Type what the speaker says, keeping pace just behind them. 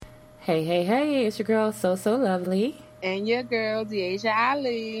Hey, hey, hey, it's your girl, So Lovely. And your girl, Deasia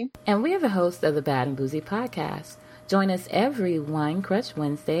Ali. And we are the hosts of the Bad and Boozy podcast. Join us every Wine Crush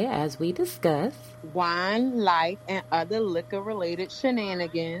Wednesday as we discuss wine, life, and other liquor-related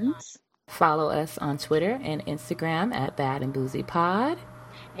shenanigans. Follow us on Twitter and Instagram at Bad and Boozy Pod.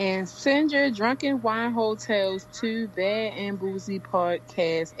 And send your drunken wine hotels to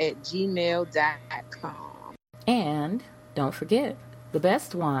badandboozypodcast@gmail.com. And don't forget, the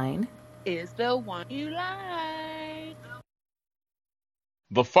best wine is the one you like.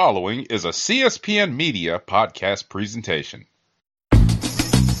 The following is a CSPN Media podcast presentation.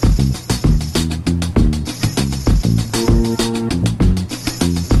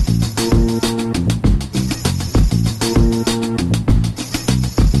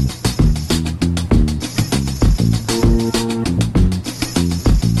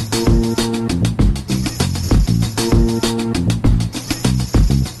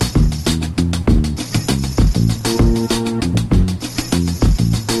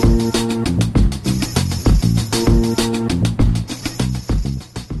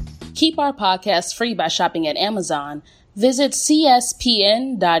 Keep our podcast free by shopping at Amazon. Visit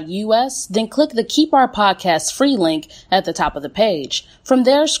cspn.us, then click the Keep Our Podcast Free link at the top of the page. From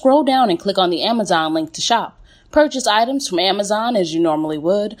there, scroll down and click on the Amazon link to shop. Purchase items from Amazon as you normally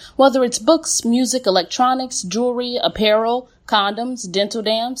would, whether it's books, music, electronics, jewelry, apparel, condoms, dental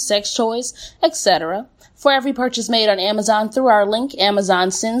dams, sex toys, etc. For every purchase made on Amazon through our link,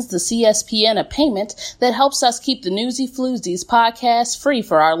 Amazon sends the CSPN a payment that helps us keep the Newsy Floozies podcast free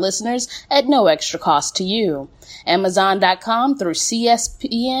for our listeners at no extra cost to you. Amazon.com through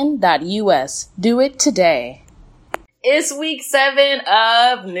CSPN.us. Do it today. It's week 7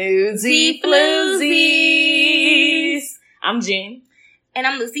 of Newsy Floozies. I'm Jean. And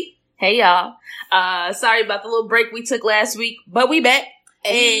I'm Lucy. Hey, y'all. Sorry about the little break we took last week, but we back.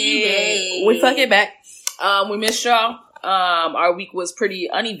 Hey, we fucking back. We missed y'all. Our week was pretty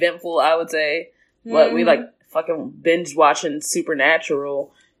uneventful, I would say. But we fucking binge watching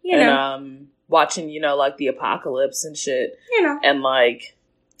Supernatural and watching, the apocalypse and shit. And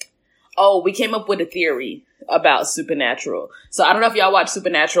we came up with a theory about Supernatural. So I don't know if y'all watch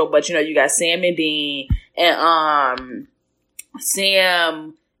Supernatural, but you got Sam and Dean and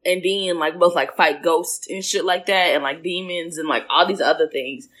Sam and Dean both fight ghosts and shit like that and demons and all these other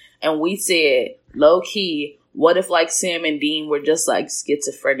things. And we said, low key, what if Sam and Dean were just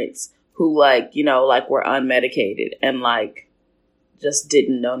schizophrenics who were unmedicated and just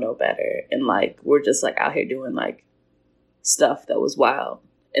didn't know no better and we're just out here doing stuff that was wild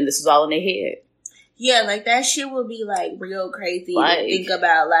and this was all in their head. Yeah, that shit would be real crazy to think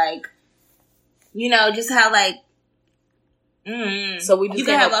about just how so we just you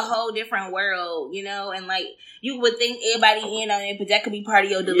could have a whole different world, and you would think everybody in on it, but that could be part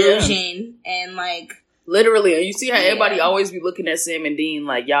of your delusion and literally. And you see how everybody always be looking at Sam and Dean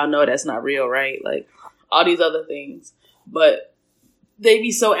y'all know that's not real, right? All these other things, but they be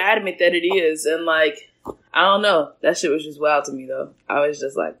so adamant that it is, and I don't know, that shit was just wild to me though. I was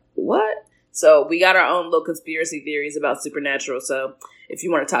just what? So we got our own little conspiracy theories about Supernatural. So if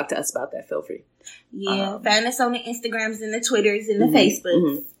you want to talk to us about that, feel free. Yeah, find us on the Instagrams and the Twitters and the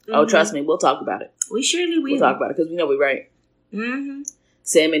Facebooks. Oh, trust me, we'll talk about it. We surely will. We'll talk about it because we know we're right.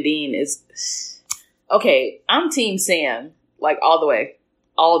 Sam and Dean is... Okay, I'm Team Sam, all the way.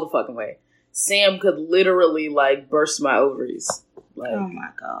 All the fucking way. Sam could literally, burst my ovaries. Oh my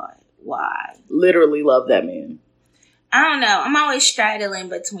God. Why? Literally love that man. I don't know. I'm always straddling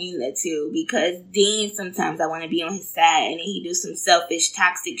between the two because Dean, sometimes I want to be on his side and then he do some selfish,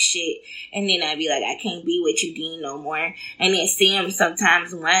 toxic shit. And then I be like, I can't be with you, Dean, no more. And then Sam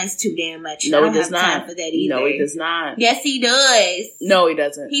sometimes whines too damn much. No, he does not. Time for that either. No, he does not. Yes, he does. No, he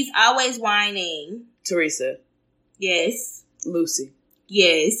doesn't. He's always whining. Teresa. Yes. Lucy.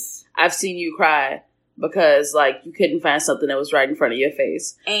 Yes. I've seen you cry because, you couldn't find something that was right in front of your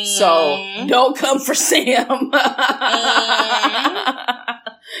face. And so, don't come for Sam.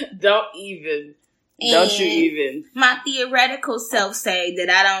 Don't you even. My theoretical self say that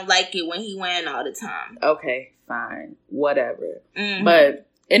I don't like it when he win all the time. Okay, fine. Whatever. But,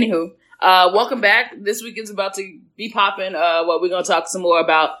 anywho, welcome back. This week is about to be popping. We're going to talk some more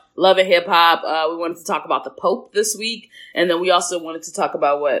about love and hip hop. We wanted to talk about the Pope this week. And then we also wanted to talk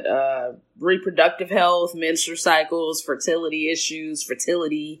about reproductive health, menstrual cycles, fertility issues,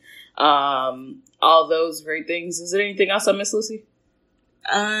 all those great things. Is there anything else I missed, Lucy?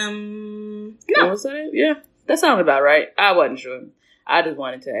 No. Was that it? Yeah. That sounded about right. I wasn't sure. I just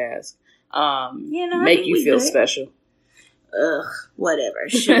wanted to ask. Make you feel special. Ugh, whatever.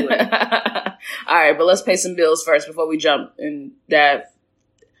 Sure. All right, but let's pay some bills first before we jump in that.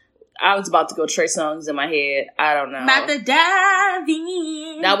 I was about to go Trey Songz in my head. I don't know. About to dive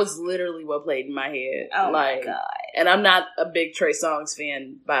in. That was literally what played in my head. Oh my God. And I'm not a big Trey Songz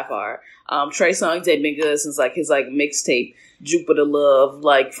fan by far. Trey Songz ain't been good since like his like mixtape Jupiter Love,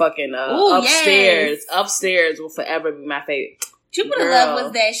 like fucking Upstairs. Yes. Upstairs will forever be my favorite. Jupiter Love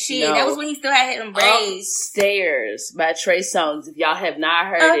was that shit. No. That was when he still had them braids. Upstairs by Trey Songz. If y'all have not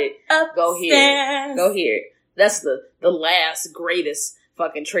heard it, go hear it. Go hear it. That's the last greatest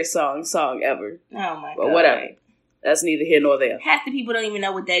fucking Trey Songz song ever. Oh my God. But whatever. That's neither here nor there. Half the people don't even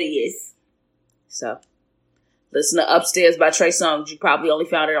know what that is. So, listen to Upstairs by Trey Songz. You probably only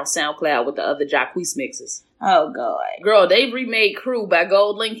found it on SoundCloud with the other Jacquees mixes. Oh God. Girl, they remade Crew by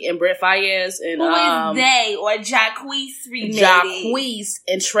Gold Link and Brent Faiyaz and who is they or Jacquees remade Jacquees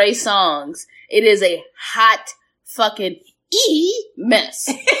and Trey Songz. It is a hot fucking mess.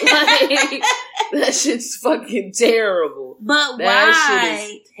 Like, that shit's fucking terrible. But that why? That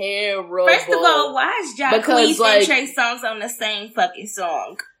shit is terrible. First of all, why is Jacquees and Trey Songz on the same fucking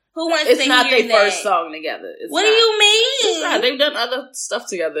song? Who wants to hear that? It's not their first song together. What do you mean? It's not. They've done other stuff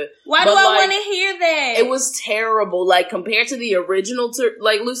together. Why do I want to hear that? It was terrible. Like, compared to the original,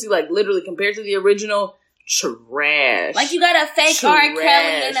 like, Lucy, like, literally, compared to the original, trash. Like, you got a fake R. Kelly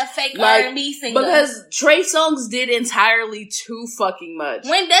and a fake R&B singer. Because Trey Songz did entirely too fucking much.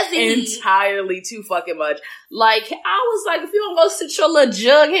 When does he? Entirely too fucking much. Like, I was like, if you don't go sit your little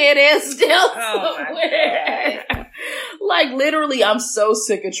jughead ass down somewhere. Like, literally, I'm so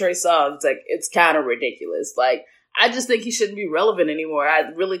sick of Trey Songz. Like, it's kind of ridiculous. Like, I just think he shouldn't be relevant anymore. I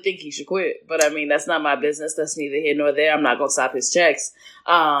really think he should quit. But I mean, that's not my business. That's neither here nor there. I'm not going to stop his checks.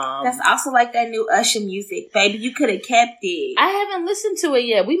 That's also like that new Usher music, baby. You could have kept it. I haven't listened to it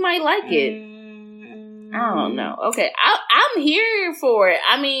yet. We might like it. I don't know. Okay, I'm here for it.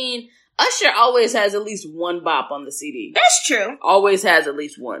 I mean, Usher always has at least one bop on the CD. That's true. Always has at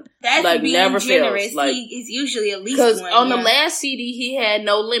least one. That's like, being never generous. Fails. Like, he is usually at least one. Because on the last CD, he had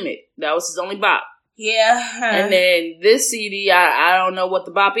No Limit. That was his only bop. Yeah. And then this CD, I don't know what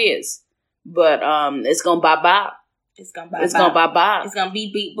the bop is. But it's gonna bop bop. It's gonna bop It's gonna bop bop. It's gonna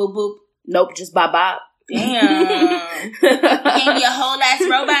beep beep boop boop. Nope, just bop bop. Damn. It can't be a whole ass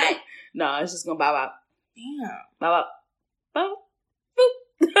robot. No, it's just gonna bop bop. Damn. Bop bop. Boop.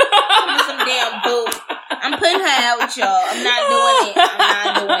 Some damn boop. I'm putting her out, y'all. I'm not doing it.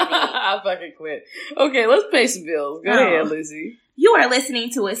 I'll fucking quit. Okay, let's pay some bills. Go ahead, Lucy. You are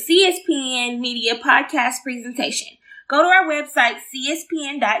listening to a CSPN Media podcast presentation. Go to our website,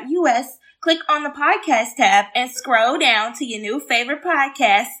 cspn.us, click on the podcast tab, and scroll down to your new favorite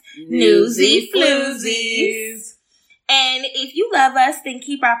podcast, Newsy Floozies. And if you love us, then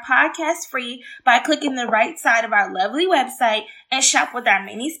keep our podcast free by clicking the right side of our lovely website and shop with our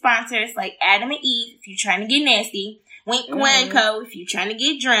many sponsors like Adam and Eve if you're trying to get nasty, Wink Co. if you're trying to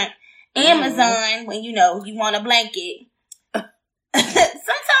get drunk, Amazon when you want a blanket.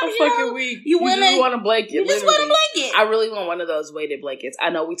 Sometimes you want a blanket. You just want a blanket. I really want one of those weighted blankets. I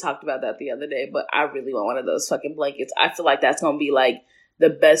know we talked about that the other day, but I really want one of those fucking blankets. I feel like that's gonna be like the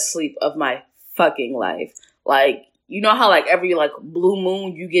best sleep of my fucking life. Like, you know how like every like blue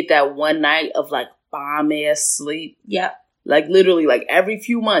moon you get that one night of like bomb ass sleep? Yep. Like literally like every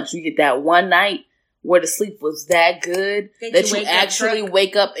few months you get that one night where the sleep was that good that you actually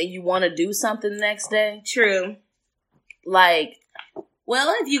wake up and you want to do something the next day. True. Like,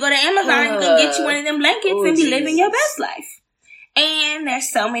 well, if you go to Amazon, you can get you one of them blankets and be living your best life. And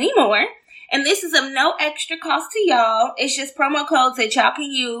there's so many more. And this is of no extra cost to y'all. It's just promo codes that y'all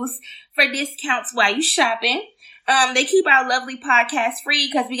can use for discounts while you shopping. They keep our lovely podcast free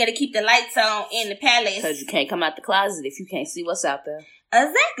because we got to keep the lights on in the palace. Because you can't come out the closet if you can't see what's out there.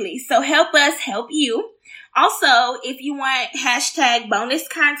 Exactly. So help us help you. Also, if you want hashtag bonus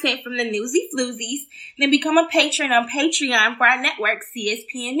content from the Newsy Floozies, then become a patron on Patreon for our network,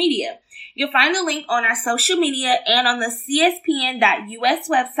 CSPN Media. You'll find the link on our social media and on the cspn.us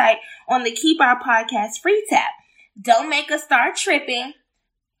website on the Keep Our Podcast Free tab. Don't make us start tripping.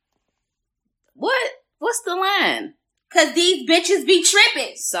 What? What's the line? Cause these bitches be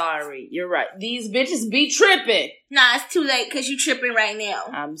tripping. Sorry, you're right. These bitches be tripping. Nah, it's too late cause you tripping right now.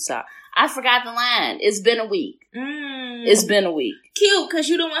 I'm sorry. I forgot the line. It's been a week. It's been a week. Cute, cause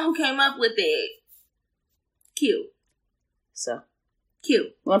you the one who came up with it. Cute. So.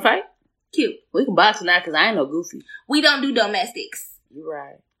 Cute. Wanna fight? Cute. We can box now cause I ain't no goofy. We don't do domestics. You're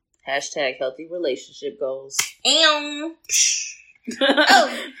right. Hashtag healthy relationship goals. Oh,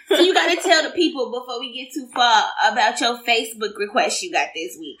 so you gotta tell the people before we get too far about your Facebook request you got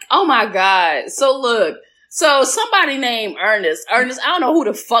this week. Oh my God. So look. So somebody named Ernest. Ernest, I don't know who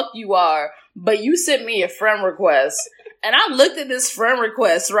the fuck you are, but you sent me a friend request. and I looked at this friend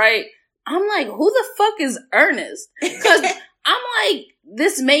request, right? I'm like, who the fuck is Ernest? Because I'm like,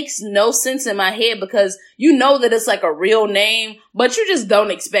 this makes no sense in my head because you know that it's like a real name, but you just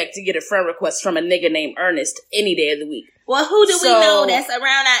don't expect to get a friend request from a nigga named Ernest any day of the week. Well, who do we know that's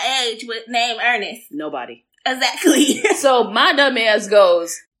around our age with name Ernest? Nobody. Exactly. So my dumb ass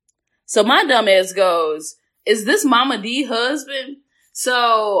goes, is this Mama D husband?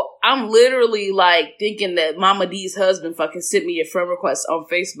 So I'm literally like thinking that Mama D's husband fucking sent me a friend request on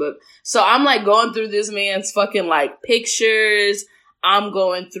Facebook. So I'm like going through this man's fucking like pictures. I'm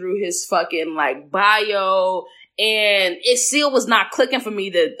going through his fucking like bio, and it still was not clicking for me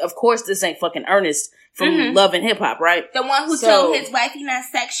that of course this ain't fucking Ernest from Love and Hip Hop, right? The one who told his wife he's not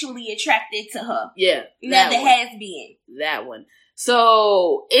sexually attracted to her. Yeah. Never has been. That one.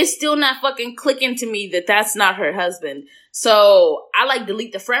 So it's still not fucking clicking to me that that's not her husband. So I like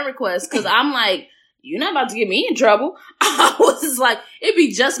delete the friend request because I'm like, you're not about to get me in trouble. I was just like, it'd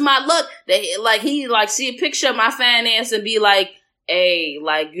be just my luck that like he like see a picture of my fine ass and be like, hey,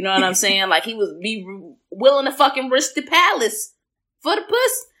 like, you know what I'm saying? Like he was be willing to fucking risk the palace for the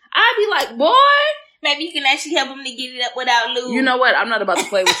puss. I'd be like, boy. Maybe you can actually help him to get it up without lube. You know what? I'm not about to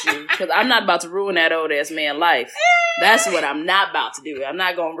play with you because I'm not about to ruin that old ass man's life. That's what I'm not about to do. I'm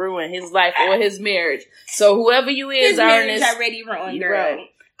not going to ruin his life or his marriage. So whoever you is, his marriage Ernest, already ruined, girl.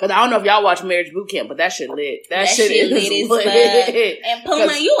 Because I don't know if y'all watch Marriage Boot Camp, but that shit lit. That shit is lit. And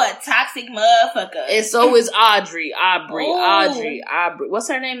Puma, you a toxic motherfucker. And so is Aubrey. What's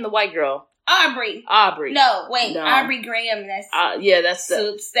her name? The white girl. Aubrey. No, wait. No. Aubrey Graham. That's that's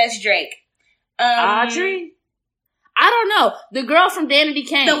Soups. That's Drake. Audrey? I don't know. The girl from Danity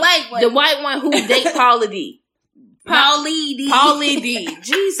Kane. The white one. The white one who date Pauly D. Pauly D.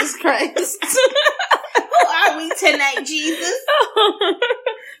 Jesus Christ. Who are we tonight, Jesus?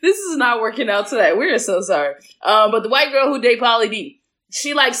 This is not working out today. We're so sorry. But the white girl who date Pauly D.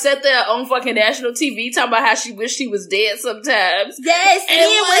 She like sat there on fucking national TV talking about how she wished she was dead sometimes. Yes, and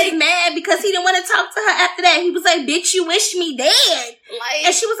he was mad because he didn't want to talk to her after that. He was like, bitch, you wish me dead.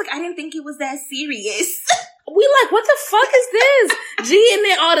 And she was like, I didn't think it was that serious. We like, what the fuck is this? G, and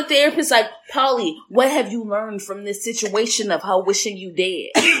then all the therapists like, Pauly, what have you learned from this situation of her wishing you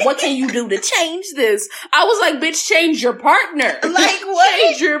dead? What can you do to change this? I was like, bitch, change your partner. Like what?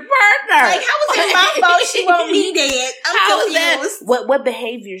 Change your partner. Like, how was it my fault she won't be dead? I'm confused. What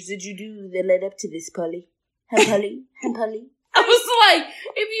behaviors did you do that led up to this, Pauly? Pauly? I was like,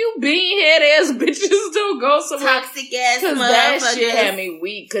 if you bean-head ass bitches don't go somewhere. Toxic ass motherfuckers. That shit had me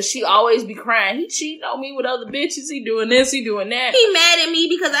weak. Cause she always be crying. He cheating on me with other bitches. He doing this, he doing that. He mad at me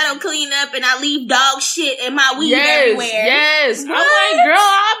because I don't clean up and I leave dog shit and my weed everywhere. Yes. What? I'm like, girl,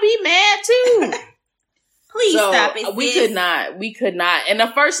 I'll be mad too. Please stop it, sis. We could not. And the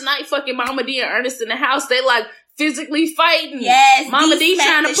first night, fucking Mama D and Ernest in the house, they like physically fighting. Yes. Mama D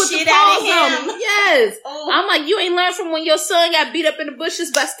trying to put the paws on him. Yes. Oh. I'm like, you ain't learned from when your son got beat up in the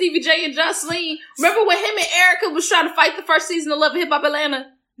bushes by Stevie J and Jocelyn. Remember when him and Erica was trying to fight the first season of Love and Hip Hop Atlanta?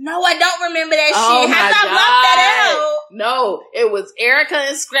 No, I don't remember that shit. How I blocked that out? No, it was Erica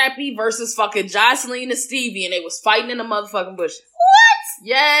and Scrappy versus fucking Jocelyn and Stevie, and they was fighting in the motherfucking bushes. What?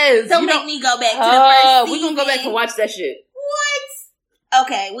 Yes. Don't make me go back to the first season. We're gonna go back and watch that shit. What?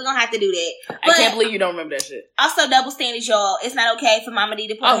 Okay, we're gonna have to do that. But I can't believe you don't remember that shit. Also, double standards, y'all. It's not okay for Mama D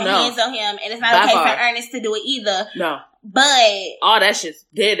to put her hands on him, and it's not okay for Ernest to do it either. No. But all that shit's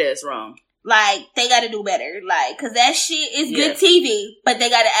dead ass wrong. Like, they gotta do better. Like, cause that shit is good TV, but they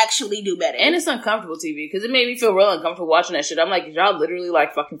gotta actually do better. And it's uncomfortable TV, cause it made me feel real uncomfortable watching that shit. I'm like, y'all literally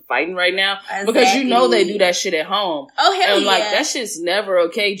like fucking fighting right now? Exactly. Because you know they do that shit at home. Oh, hell and yeah. like, that shit's never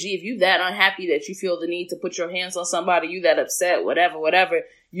okay, G. If you that unhappy that you feel the need to put your hands on somebody, you that upset, whatever,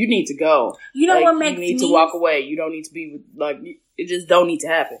 you need to go. You know like, what makes me... You need to walk away. You don't need to be with, like, it just don't need to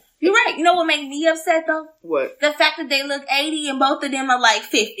happen. You're right. You know what makes me upset, though? What? The fact that they look 80 and both of them are like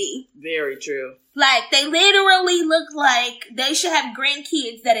 50. Very true. Like, they literally look like they should have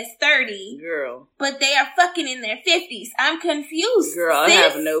grandkids that is 30. Girl. But they are fucking in their 50s. I'm confused. Girl, sis. I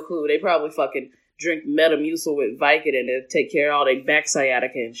have no clue. They probably fucking drink Metamucil with Vicodin to take care of all their back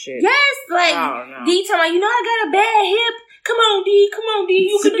sciatica and shit. Yes, like, D talking about, you know I got a bad hip. Come on, D,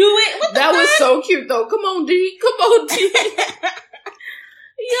 you can do it. What the That fuck? was so cute, though. Come on, D.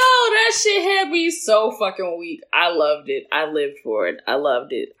 Yo, that shit had me so fucking weak. I loved it. I lived for it. I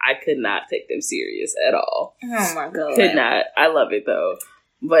loved it. I could not take them serious at all. Oh my god. Could not. I love it though.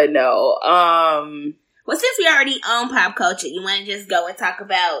 But no. Well, since we already own pop culture, you want to just go and talk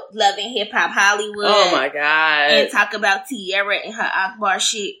about Love and Hip Hop Hollywood? Oh my god. And talk about Tierra and her Akbar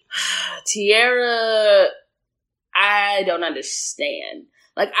shit. Tierra, I don't understand.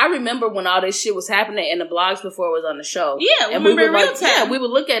 Like, I remember when all this shit was happening in the blogs before it was on the show. Yeah, and we would like, yeah, we would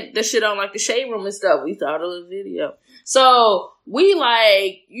look at the shit on like the Shade Room and stuff. We thought it was a video. So we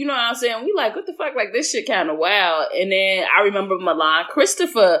like, you know what I'm saying? We like, what the fuck? Like, this shit kind of wild. And then I remember Milan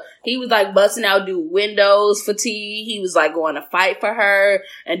Christopher, he was like busting out do windows for T. He was like going to fight for her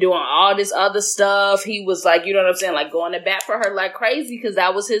and doing all this other stuff. He was like, you know what I'm saying? Like going to bat for her like crazy because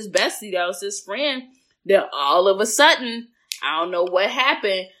that was his bestie. That was his friend. Then all of a sudden, I don't know what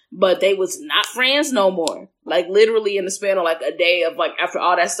happened, but they was not friends no more. Like literally in the span of like a day of like after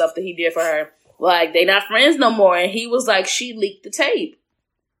all that stuff that he did for her. Like, they not friends no more. And he was like, she leaked the tape.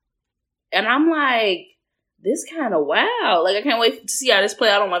 And I'm like, this kind of wild. Like, I can't wait to see how this play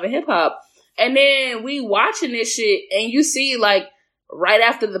out on Love and Hip Hop. And then we watching this shit, and you see, like, right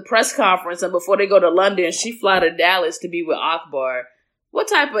after the press conference and before they go to London, she fly to Dallas to be with Akbar. What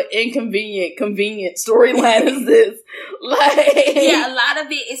type of convenient storyline is this? Like, yeah, a lot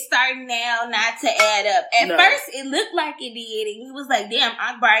of it is starting now not to add up. At first, it looked like it did, and he was like, "Damn,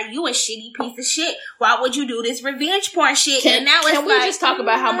 Akbar, you a shitty piece of shit. Why would you do this revenge porn shit?" And now it's can we just talk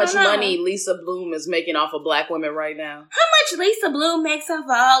about how much money Lisa Bloom is making off of black women right now? How much Lisa Bloom makes off of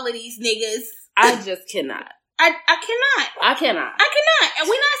all of these niggas? I just cannot. I cannot. And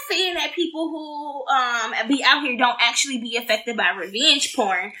we're not saying that people who be out here don't actually be affected by revenge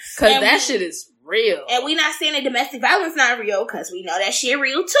porn. Because that shit is real. And we're not saying that domestic violence not real, because we know that shit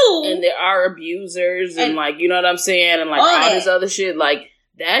real too. And there are abusers and like, you know what I'm saying? And like all this other shit. Like,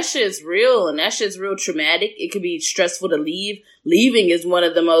 that shit's real and that shit's real traumatic. It could be stressful to leave. Leaving is one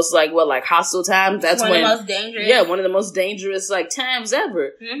of the most like hostile times. That's one of the most dangerous. Yeah, one of the most dangerous like times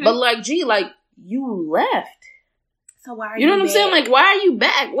ever. Mm-hmm. But like, gee, like, you left. So why are you know what I'm back? saying? Like, why are you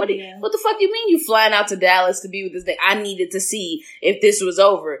back? What the fuck you mean you flying out to Dallas to be with this thing? I needed to see if this was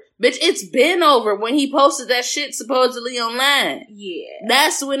over. Bitch, it's been over when he posted that shit supposedly online. Yeah.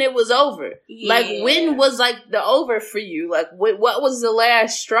 That's when it was over. Yeah. Like, when was, like, the over for you? Like, what was the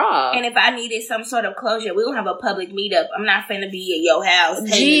last straw? And if I needed some sort of closure, we don't have a public meetup. I'm not finna be at your house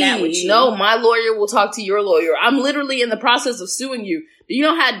hanging out with you. No, my lawyer will talk to your lawyer. I'm literally in the process of suing you. Do you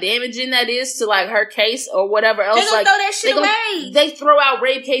know how damaging that is to, like, her case or whatever else? They gonna throw that shit away. They throw out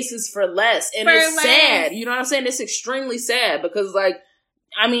rape cases for less. And it's sad. You know what I'm saying? It's extremely sad because, like,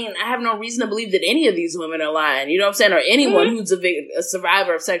 I mean, I have no reason to believe that any of these women are lying. You know what I'm saying? Or anyone who's a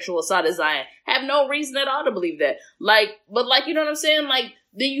survivor of sexual assault is lying. Have no reason at all to believe that. Like, but like, you know what I'm saying? Like,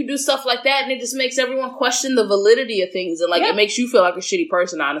 then you do stuff like that and it just makes everyone question the validity of things. And like, it makes you feel like a shitty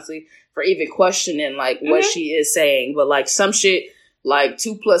person, honestly, for even questioning like what she is saying. But like some shit, like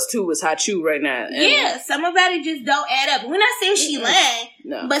 2 + 2 is hot chew right now. And some about it just don't add up. We're not saying she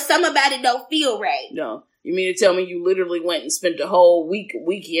lying, but some about it don't feel right. No. You mean to tell me you literally went and spent the whole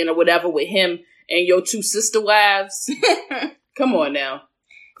weekend or whatever with him and your 2 sister wives? Come on now.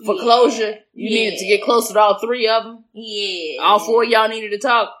 For closure, you needed to get closer to all 3 of them? Yeah. All 4 of y'all needed to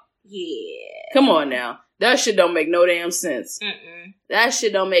talk? Yeah. Come on now. That shit don't make no damn sense. That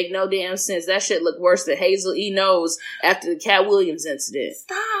shit don't make no damn sense. That shit look worse than Hazel E. Knowles after the Cat Williams incident.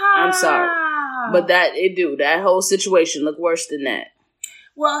 Stop. I'm sorry. But that whole situation looked worse than that.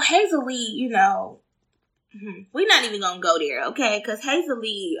 Well, Hazel Lee, you know, we're not even gonna go there, okay? Because Hazel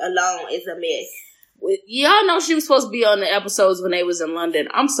Lee alone is a mess. Y'all know she was supposed to be on the episodes when they was in London.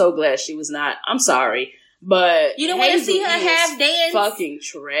 I'm so glad she was not. I'm sorry. But you don't want to see her half dance, fucking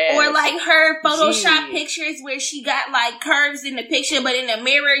trash, or like her Photoshop pictures where she got like curves in the picture, but in the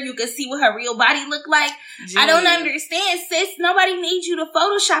mirror you can see what her real body look like. I don't understand, sis. Nobody needs you to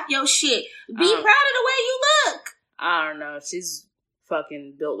Photoshop your shit. Be proud of the way you look. I don't know. She's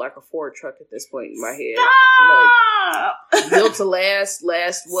fucking built like a Ford truck at this point in my head. Stop. Like, built to last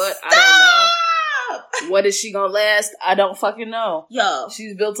what? Stop. I don't know. What is she gonna last? I don't fucking know. Yo,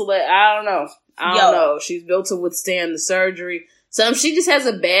 she's built to last. I don't know. I don't know. She's built to withstand the surgery. She just has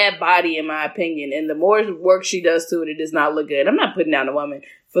a bad body, in my opinion. And the more work she does to it, it does not look good. I'm not putting down a woman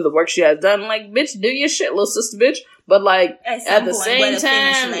for the work she has done. Like, bitch, do your shit, little sister, bitch. But, like, at the same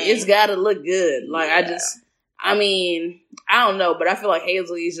time, it's gotta look good. Like, I don't know, but I feel like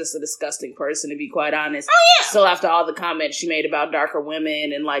Hazel is just a disgusting person, to be quite honest. Oh, yeah. Still after all the comments she made about darker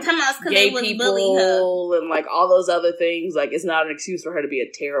women and, like, gay people and, like, all those other things, like, it's not an excuse for her to be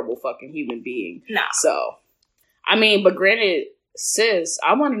a terrible fucking human being. No. So, I mean, but granted, sis,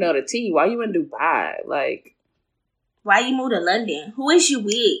 I want to know the tea. Why you in Dubai? Like, why you moved to London? Who is you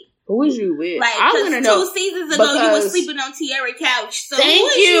with? Who is you with? Like, I want to know. 2 seasons ago, you was sleeping on Tierra couch. So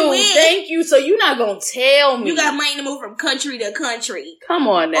thank you. So you're not gonna tell me. You got money to move from country to country. Come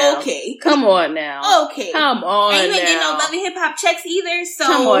on now. Okay. Come on now. Okay. Come on now. And you ain't getting no Love and Hip Hop checks either. So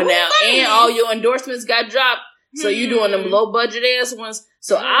come on now. And all your endorsements got dropped. So you doing them low budget ass ones.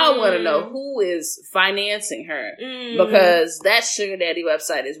 So I want to know who is financing her because that sugar daddy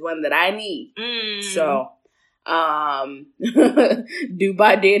website is one that I need. So, Dubai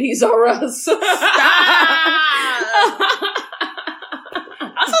Daddies R Us. Stop.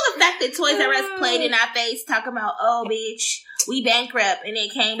 Also, the fact that Toys R Us played in our face talking about, oh, bitch, we bankrupt, and then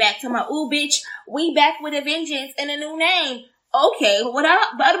came back to my, oh, bitch, we back with a vengeance and a new name. Okay, what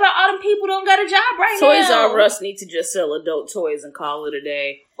about all them people don't got a job right now? Toys R Us need to just sell adult toys and call it a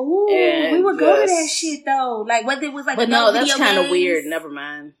day. Ooh, we would go to that shit though. Like whether it was like, but adult no, that's kind of games. weird. Never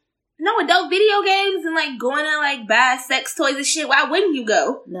mind. No, adult video games and like going to like buy sex toys and shit. Why wouldn't you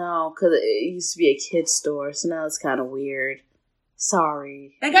go? No, because it used to be a kid's store, so now it's kind of weird.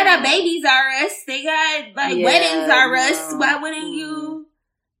 Sorry. They got our Babies R Us. They got like Weddings R Us. Why wouldn't you?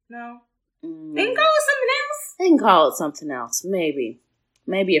 No. They can call it something else. They can call it something else.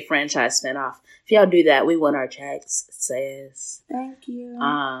 Maybe a franchise spinoff. If y'all do that, we want our checks. It says. Thank you.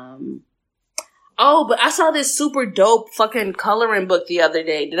 Oh, but I saw this super dope fucking coloring book the other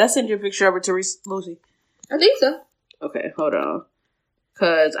day. Did I send you a picture of it to Lucy? I think so. Okay, hold on.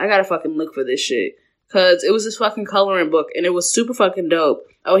 Cause I gotta fucking look for this shit. Cause it was this fucking coloring book and it was super fucking dope.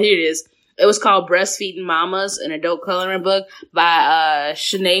 Oh, here it is. It was called Breastfeeding Mamas, an adult coloring book by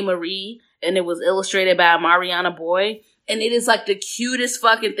Shanae Marie. And it was illustrated by Mariana Boy. And it is like the cutest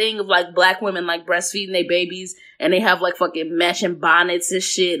fucking thing of like black women like breastfeeding their babies. And they have like fucking matching bonnets and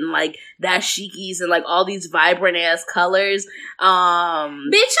shit and like dashikis and like all these vibrant ass colors. Bitch,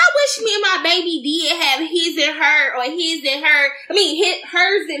 I wish me and my baby did have his and her or his and her. I mean,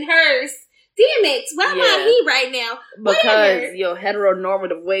 hers and hers. Damn it, why am I he right now? Because your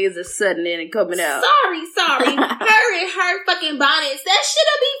heteronormative ways are setting in and coming out. Sorry. Her and her fucking bonnets. That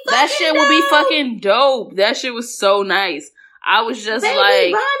shit'll be fucking That shit would be fucking dope. That shit was so nice. I was just baby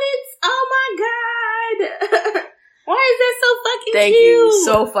like... bonnets? Oh my God. Why is that so fucking Thank cute? you.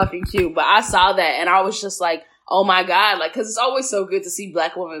 So fucking cute. But I saw that and I was just like, oh my God. Like, cause it's always so good to see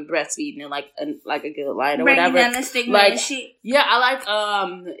black women breastfeeding in like a good light or breaking whatever. Down the stigma like, and shit. Yeah, I like,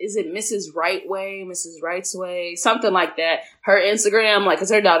 is it Mrs. Right Way? Mrs. Right's Way? Something like that. Her Instagram, like, cause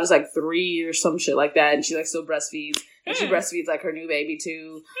her daughter's like 3 or some shit like that. And she like still breastfeeds. And she breastfeeds like her new baby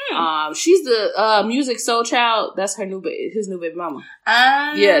too. She's the, Music Soul Child. That's her his new baby mama.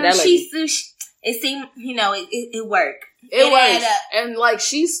 Yeah, that lady. It seemed, it worked. It works. And like,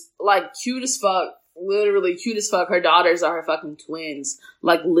 she's like cute as fuck. Literally cute as fuck. Her daughters are her fucking twins.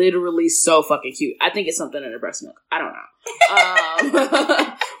 Like, literally so fucking cute. I think it's something in her breast milk. I don't know.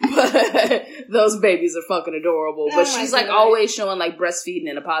 But those babies are fucking adorable. But she's like always showing like breastfeeding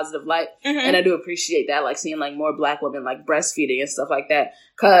in a positive light. And I do appreciate that. Like seeing like more black women like breastfeeding and stuff like that.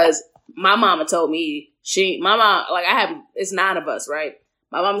 Cause my mama told me it's 9 of us, right?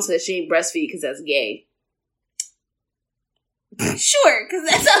 My mama said she ain't breastfeed cause that's gay. Sure, cause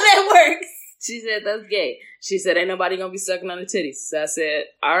that's how that works. She said, that's gay. She said, ain't nobody gonna be sucking on the titties. So I said,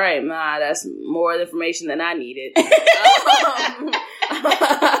 all right, ma, that's more information than I needed.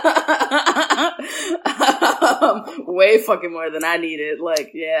 Way fucking more than I needed.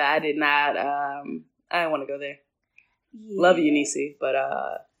 Like, yeah, I did not, I didn't want to go there. Yeah. Love you, Nisi, but,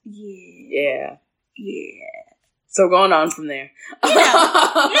 yeah. So going on from there.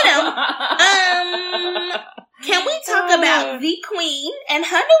 Can we talk about the queen and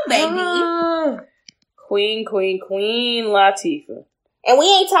her new baby? Queen Latifah. And we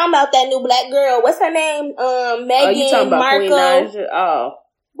ain't talking about that new black girl. What's her name? Megan you talking about Markle. Queen Naija? Oh.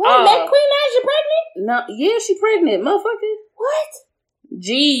 What? Queen Naija pregnant? No, yeah, she pregnant, motherfucker. What?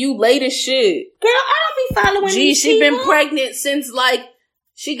 Gee, you late as shit. Girl, I don't be following these she people. been pregnant since like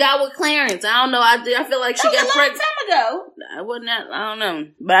she got with Clarence. I don't know. I feel like she got pregnant. That was a long time ago. I don't know.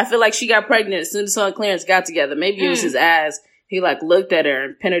 But I feel like she got pregnant as soon as her and Clarence got together. Maybe it was his ass. He like looked at her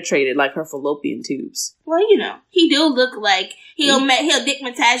and penetrated like her fallopian tubes. Well, he do look like he'll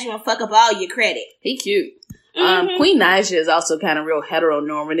dickmatize you and fuck up all your credit. He cute. Queen Naija is also kind of real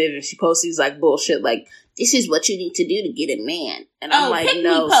heteronormative, and she posts these like bullshit like, this is what you need to do to get a man. And I'm like,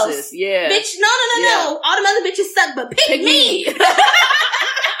 no, sis. Yeah. Bitch, no. All them other bitches suck, but pick me.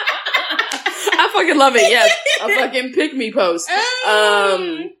 I fucking love it, yes. A fucking pick me post.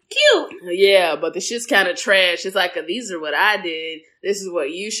 Cute. Yeah, but the shit's kind of trash. It's like, these are what I did. This is what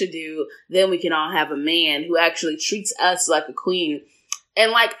you should do. Then we can all have a man who actually treats us like a queen.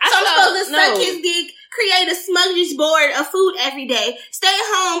 And like, I'm supposed to suck his dick, create a smorgasbord of food every day, stay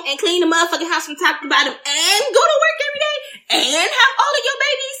at home and clean the motherfucking house from top to bottom, and go to work every day, and have all of your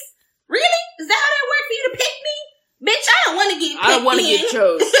babies? Really? Is that how that worked for you to pick me? Bitch, I don't want to get picked. I don't want to get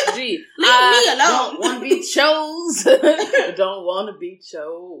chose. Gee, Leave me alone. Don't want to be chose. Don't want to be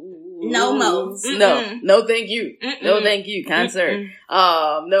chose. No more. No, thank you. No, thank you, kind sir.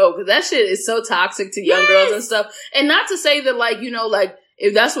 No, because that shit is so toxic to young girls and stuff. And not to say that, like, you know, like,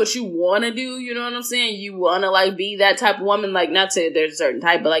 if that's what you want to do, you know what I'm saying? You want to, like, be that type of woman. Like, not to say there's a certain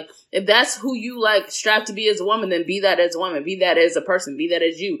type, but, like, if that's who you, like, strive to be as a woman, then be that as a woman. Be that as a person. Be that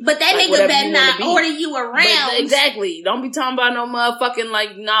as you. But that like, nigga better not order you around. But exactly. Don't be talking about no motherfucking,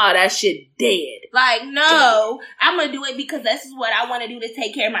 like, nah, that shit dead. Like, no. I'm gonna do it because this is what I want to do to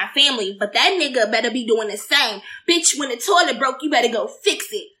take care of my family. But that nigga better be doing the same. Bitch, when the toilet broke, you better go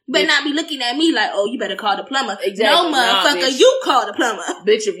fix it. You better not be looking at me like, oh, you better call the plumber. Exactly. No, motherfucker, you call the plumber.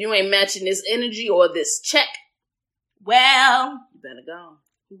 Bitch, if you ain't matching this energy or this check, well, you better go.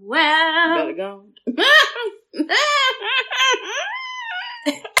 Well, you better go. Why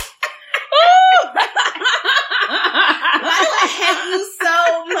do I hate you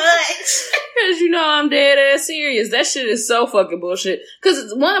so much? Because you know I'm dead ass serious. That shit is so fucking bullshit.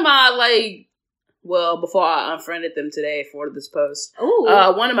 Because one of my, like, well, before I unfriended them today for this post,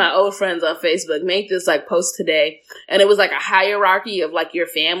 one of my old friends on Facebook made this, like, post today, and it was, like, a hierarchy of, like, your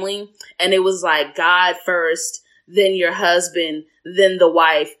family, and it was, like, God first, then your husband, then the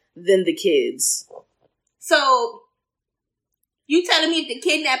wife, then the kids. So, you telling me if the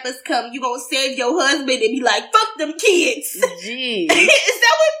kidnappers come, you gonna save your husband and be like, fuck them kids? Gee. Is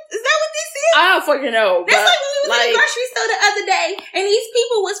that what this is? I don't fucking know. That's like when we was in the grocery store the other day, and these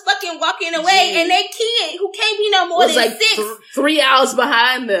people was fucking walking away, and their kid, who can't be no more than like 6. 3 hours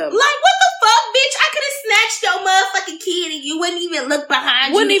behind them. Like, what the fuck, bitch? I could have snatched your motherfucking kid and you wouldn't even look behind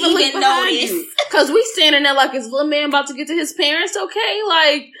you. Wouldn't even look behind you. Cause we standing there like, is little man about to get to his parents, okay?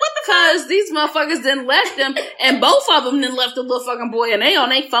 Like, what the fuck? Cause these motherfuckers done left them, and both of them done left the little fucking boy, and they on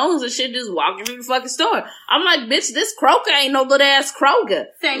their phones and shit just walking through the fucking store. I'm like, bitch, this Kroger ain't no little ass Kroger.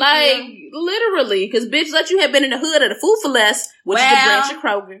 Thank you. Literally. Cause bitch, let you have been in the hood of the Food for Less, which is the branch of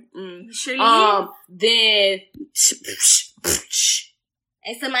Kroger. Sure then...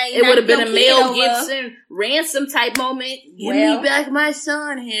 And somebody it would have been a Mel Gibson ransom type moment. Give me back my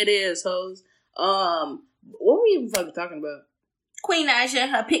son. Here it is, hoes. What were we even fucking talking about? Queen Naija and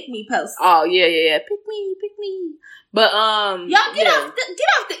her pick me post. Oh yeah. Pick me. But y'all get off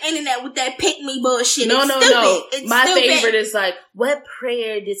the internet with that pick me bullshit. No. It's my stupid. favorite is like, what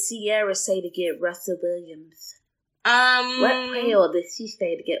prayer did Ciara say to get Russell Williams? What prayer did she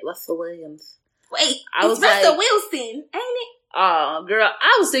say to get Russell Williams? Wait, it's Russell Wilson, ain't it? Oh, girl,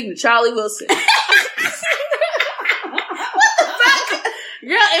 I was thinking Charlie Wilson. What the fuck?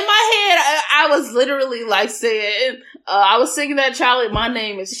 Girl, in my head, I was literally like saying, I was singing that Charlie, my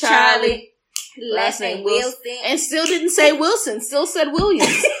name is Charlie. Last name Wilson. And still didn't say Wilson, still said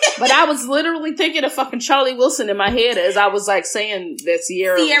Williams. But I was literally thinking of fucking Charlie Wilson in my head as I was like saying that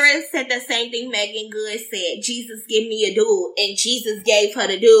Ciara said the same thing Megan Good said. Jesus give me a dude, and Jesus gave her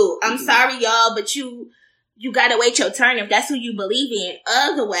the dude. I'm sorry, y'all, but you gotta wait your turn if that's who you believe in.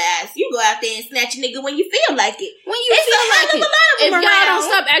 Otherwise, you go out there and snatch a nigga when you feel like it. When you feel like it. If y'all don't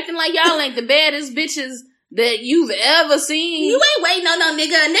stop acting like y'all ain't the baddest bitches that you've ever seen. You ain't waiting on no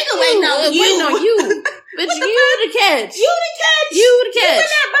nigga. A nigga waiting on you. Waiting on you. Bitch, you the catch. You the catch. You the catch. You and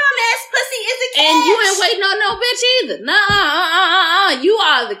that bomb ass pussy is the catch. And you ain't waiting on no bitch either. Nah, you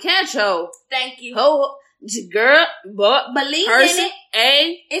are the catch hoe. Thank you. Ho, girl, but believe person, in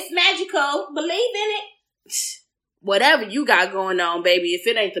it. It's magical. Believe in it. Whatever you got going on, baby. If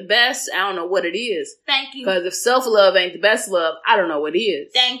it ain't the best, I don't know what it is. Thank you. Because if self-love ain't the best love, I don't know what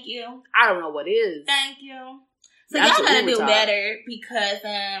is. Thank you. I don't know what is. Thank you. So y'all gotta do better because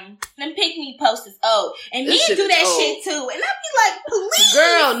them pick me posts is old. And men do that shit too. And I be like, please.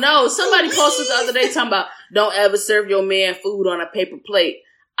 Girl, no. Somebody posted the other day talking about don't ever serve your man food on a paper plate.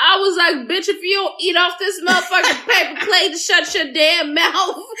 I was like, bitch, if you don't eat off this motherfucking paper plate, shut your damn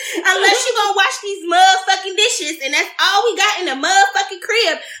mouth. Unless you gonna wash these motherfucking dishes, and that's all we got in the motherfucking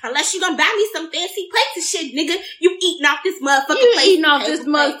crib. Unless you gonna buy me some fancy plates and shit, nigga. You eating off this motherfucking plate. You eating off this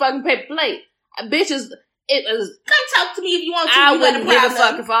motherfucking paper plate. Bitches, it was... Come talk to me if you want to. I wouldn't give a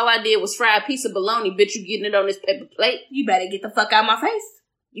fuck if all I did was fry a piece of bologna. Bitch, you getting it on this paper plate. You better get the fuck out of my face.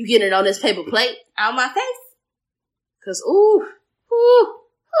 You getting it on this paper plate. Out of my face. Cause,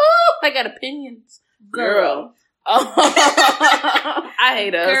 I got opinions. Girl. I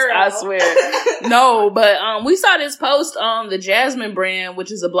hate us. Girl. I swear. No, but we saw this post on the Jasmine brand,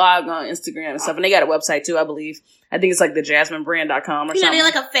 which is a blog on Instagram and stuff. And they got a website too, I believe. I think it's like thejasminebrand.com or something. They're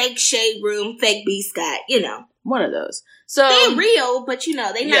like a fake Shade Room, fake B Scott, One of those. So they're real, but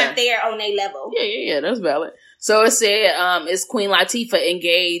they're not there on their level. Yeah, that's valid. So it said, is Queen Latifah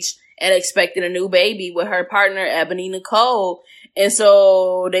engaged and expecting a new baby with her partner, Ebony Nicole. And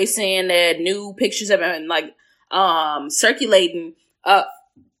so they saying that new pictures have been like circulating.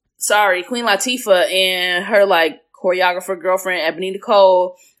 Queen Latifah and her like choreographer girlfriend, Ebony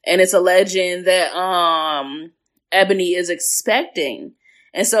Nicole, and it's alleging that Ebony is expecting.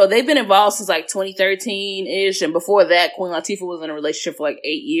 And so they've been involved since like 2013-ish. And before that, Queen Latifah was in a relationship for like 8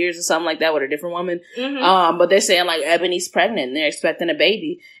 years or something like that with a different woman. Mm-hmm. But they're saying like Ebony's pregnant and they're expecting a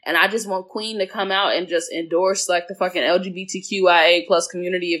baby. And I just want Queen to come out and just endorse like the fucking LGBTQIA plus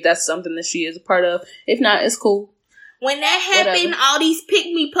community if that's something that she is a part of. If not, it's cool. When that happen, all these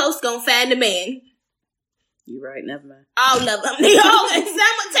pick-me posts gonna find a man. You're right, never mind. All of them. They all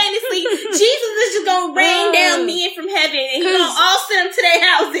simultaneously. Jesus is just gonna rain down men from heaven and he's gonna all send them to their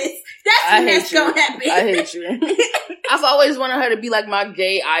houses. That's gonna happen. I hate you. I've always wanted her to be like my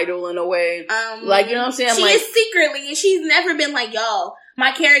gay idol in a way. Like, you know what I'm saying? She is secretly, and she's never been like, y'all,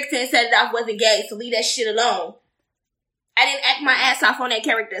 my character and set it off wasn't gay, so leave that shit alone. I didn't act my ass off on that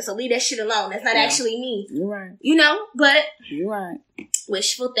character, so leave that shit alone. That's not actually me. You're right. You know, but... You're right.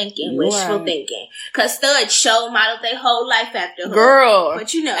 Wishful thinking. Because Stud show modeled their whole life after her. Girl.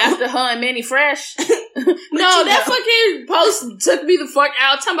 But you know. After her and Manny Fresh. That fucking post took me the fuck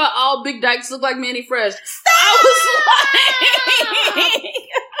out. Talking about all big dykes look like Manny Fresh. Stop! I was like...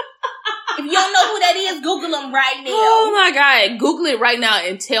 If you don't know who that is, Google them right now. Oh my God. Google it right now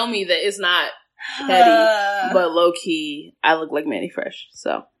and tell me that it's not petty. But low key, I look like Manny Fresh.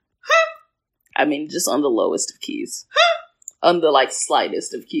 So. I mean, just on the lowest of keys. On the, like,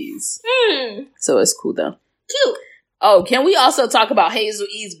 slightest of keys. So it's cool, though. Cute. Oh, can we also talk about Hazel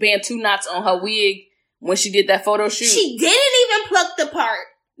E's Bantu knots on her wig when she did that photo shoot? She didn't even pluck the part.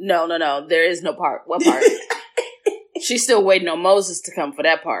 No. There is no part. What part? She's still waiting on Moses to come for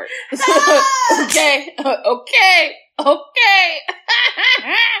that part. Okay.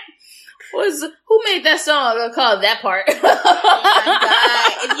 Who made that song called That Part? Oh my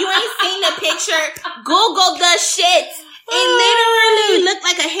God. If you ain't seen the picture, Google the shit. It literally looked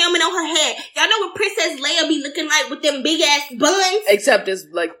like a helmet on her head. Y'all know what Princess Leia be looking like with them big ass buns? Except it's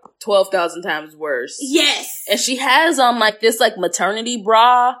like 12,000 times worse. Yes. And she has on like this like maternity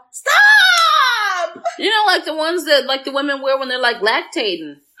bra. Stop! You know, like the ones that like the women wear when they're like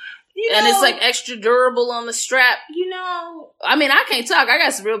lactating. You know, and it's like extra durable on the strap. You know. I mean, I can't talk. I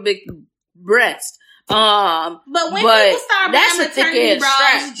got some real big breasts. But when people start buying maternity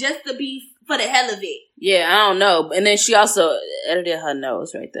bras just to be for the hell of it. Yeah, I don't know. And then she also edited her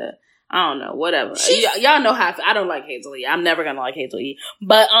nose right there. I don't know, whatever. Y'all know how I don't like Hazel E. I'm never gonna like Hazel E.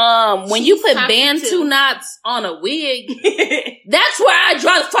 But when you put Bantu knots on a wig, that's where I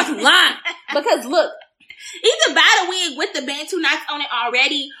draw the fucking line. Because look, either buy the wig with the Bantu knots on it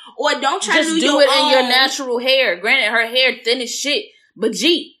already, or don't try to do it in your natural hair. Granted, her hair thin as shit, but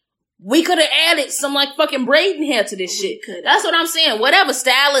gee, we could have added some like fucking braiding hair to this shit. That's what I'm saying. Whatever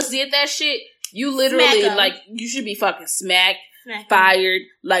stylist did that shit, you literally like you should be fucking smacked, fired,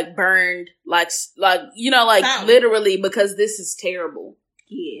 like burned, like you know, like literally, because this is terrible.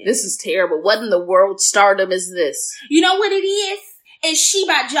 Yeah, this is terrible. What in the world stardom is this? You know what it is? It's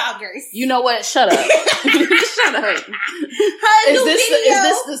Sheba joggers. You know what? Shut up. Shut up. Is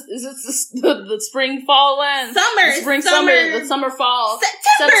this the spring fall one? Summer, summer fall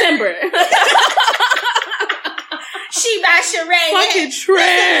September. Sheba Sheree. Fucking trash.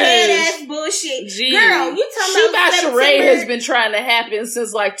 Head ass bullshit. Gee. Girl, you talking about Sheba Sheree has been trying to happen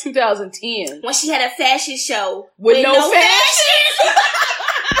since like 2010. When she had a fashion show. With no fashion.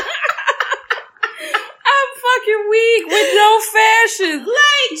 Fucking weak with no fashion.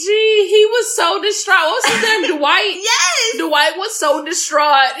 Like, gee, he was so distraught. What was his name? Dwight? Yes. Dwight was so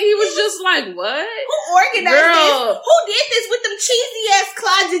distraught. He was just like, what? Who organized this? Who did this with them cheesy ass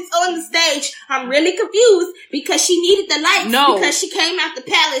closets on the stage? I'm really confused because she needed the lights. No. Because she came out the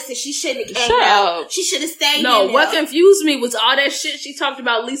palace and she shouldn't have came out. She should have stayed No, in what confused me was all that shit she talked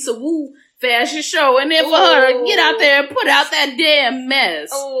about Lisa Wu fashion show, and then for her to get out there and put out that damn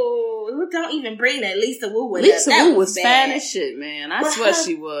mess. Oh, don't even bring that Lisa Wu with Lisa Wu was fine as shit, man. I swear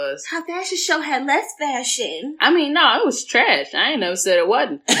she was. Her fashion show had less fashion. I mean, no, it was trash. I ain't never said it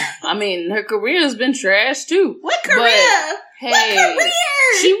wasn't. I mean, her career's been trash too. What career? But, hey, what career?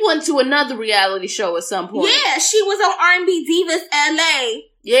 She went to another reality show at some point. Yeah, she was on R&B Divas LA.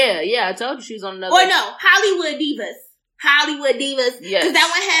 Yeah, I told you she was on another. Or no, Hollywood Divas. Yes. Because that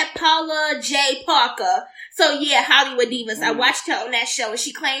one had Paula J. Parker. So yeah, Hollywood Divas. I watched her on that show and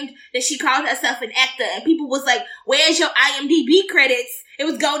she claimed that she called herself an actor and people was like, where's your IMDb credits? It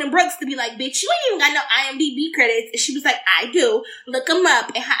was Golden Brooks to be like, bitch, you ain't even got no IMDb credits. And she was like, I do. Look them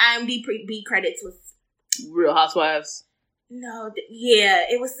up. And her IMDb credits was Real Housewives. No,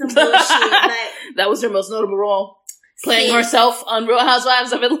 it was some bullshit. Like, that was her most notable role. Playing herself on Real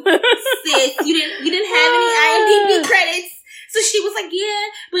Housewives of Atlanta. Sis, you didn't have any IMDb credits. So she was like, yeah,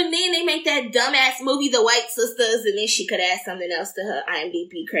 but then they make that dumbass movie, The White Sisters, and then she could add something else to her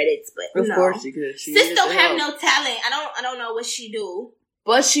IMDb credits. But of course she could. Sis don't have no talent. I don't know what she do.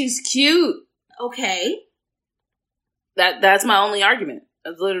 But she's cute. Okay. That's my only argument.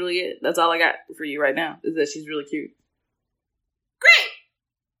 That's literally it. That's all I got for you right now, is that she's really cute. Great.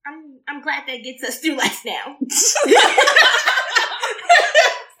 I'm glad that gets us through life now.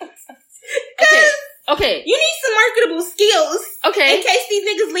 Okay. You need some marketable skills. Okay. In case these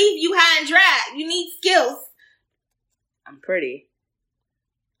niggas leave you high and dry. You need skills. I'm pretty.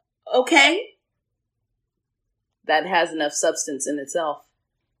 Okay. That has enough substance in itself.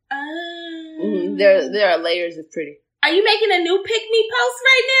 There are layers of pretty. Are you making a new pick me post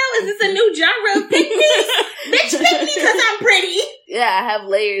right now? Is this a new genre of pick me? Bitch, pick me because I'm pretty. Yeah, I have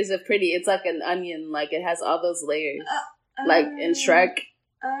layers of pretty. It's like an onion. Like, it has all those layers. Like in Shrek.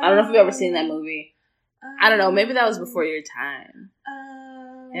 I don't know if you've ever seen that movie. I don't know. Maybe that was before your time.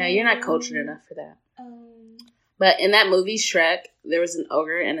 Yeah, you're not cultured enough for that. But in that movie, Shrek, there was an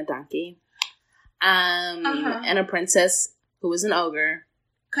ogre and a donkey. And a princess who was an ogre.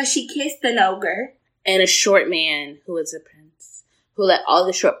 Because she kissed an ogre. And a short man who was a prince. Who let all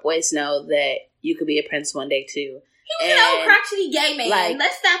the short boys know that you could be a prince one day, too. He was an old crotchety gay man. Like,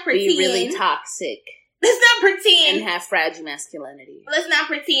 let's not pretend. Be really toxic. Let's not pretend. And have fragile masculinity. Let's not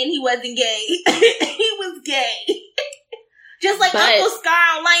pretend he wasn't gay. He was gay. Just like Uncle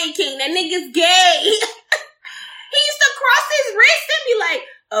Scar on Lion King. That nigga's gay. He used to cross his wrist and be like,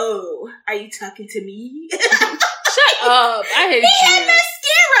 oh, are you talking to me? Shut up. I hate you. He had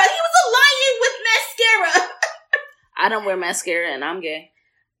mascara. He was a lion with mascara. I don't wear mascara and I'm gay.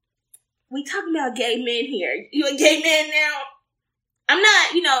 We talking about gay men here. You a gay man now? I'm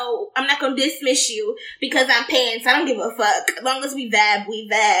not gonna dismiss you because I'm pants. I don't give a fuck. As long as we vibe, we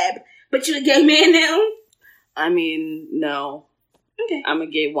vibe. But you a gay man now? I mean, no. Okay. I'm a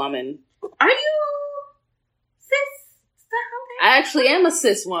gay woman. Are you cis? I actually am a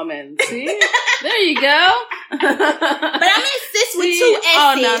cis woman. See? There you go. But I meant cis with two S's.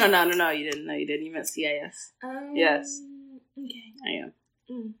 Oh, no. You didn't. No, you didn't. You meant CIS. Yes. Okay. I am.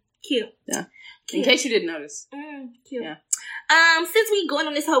 Cute. Yeah. Cute. In case you didn't notice. Cute. Yeah. Since we going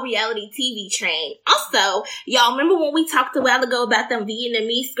on this whole reality TV train, also, y'all remember when we talked a while ago about them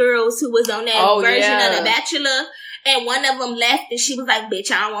Vietnamese girls who was on that version of The Bachelor, and one of them left and she was like,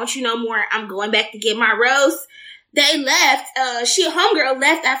 bitch, I don't want you no more. I'm going back to get my rose. They left. Homegirl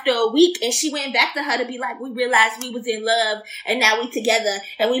left after a week and she went back to her to be like, we realized we was in love and now we together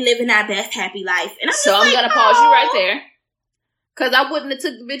and we living our best happy life. And I'm gonna pause you right there. Cause I wouldn't have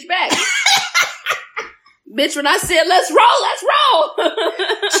took the bitch back. Bitch, when I said, let's roll.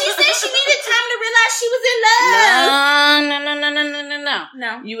 She said she needed time to realize she was in love.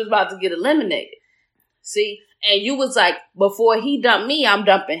 No. You was about to get eliminated. See? And you was like, before he dumped me, I'm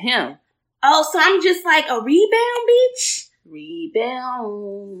dumping him. Oh, so I'm just like a rebound, bitch?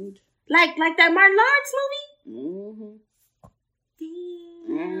 Rebound. Like that Martin Lawrence movie?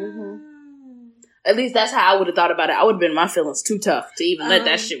 At least that's how I would have thought about it. I would have been my feelings too tough to even let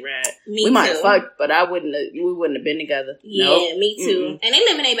that shit ride. We might have fucked, but we wouldn't have been together. Yeah, nope. Me too. And they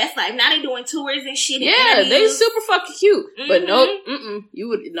living their best life. Now they doing tours and shit. Yeah, they super fucking cute. But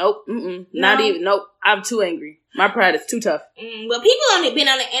not even, I'm too angry. My pride is too tough. Well, people only been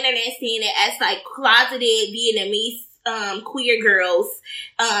on the internet seeing it as like closeted Vietnamese queer girls.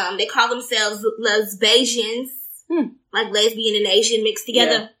 They call themselves lesbians. Like lesbian and Asian mixed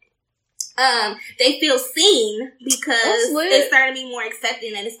together. Yeah. They feel seen because it's starting to be more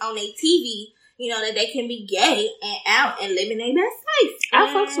accepting that it's on their TV, that they can be gay and out and living their best life. I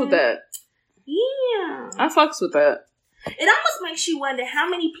fucks with that. Yeah. I fucks with that. It almost makes you wonder how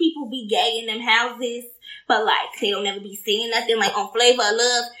many people be gay in them houses, but like they don't ever be saying nothing. Like on Flavor of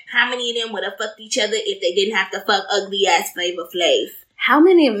Love, how many of them would have fucked each other if they didn't have to fuck ugly ass Flavor Flav? How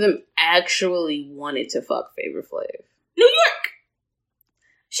many of them actually wanted to fuck Flavor Flav? New York.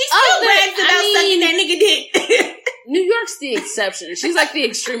 She still brags about sucking that nigga dick. New York's the exception. She's like the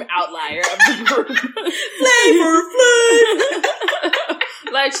extreme outlier of the group. Flavor Flav.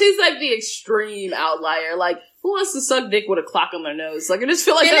 Like, she's like the extreme outlier. Like, who wants to suck dick with a clock on their nose? Like, I just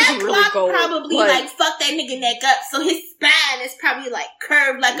feel like that's that really cold. Probably like fuck that nigga neck up, so his spine is probably like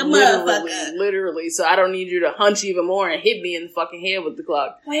curved like a motherfucker. Literally. So I don't need you to hunch even more and hit me in the fucking head with the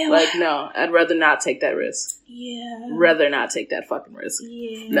clock. Well, like, no, I'd rather not take that risk. Yeah. Rather not take that fucking risk.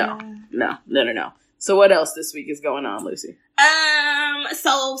 Yeah. No. So what else this week is going on, Lucy?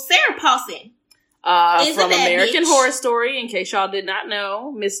 So Sarah Paulson. From American Horror Story, in case y'all did not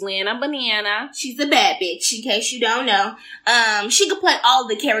know, Miss Lana Banana. She's a bad bitch, in case you don't know. She could play all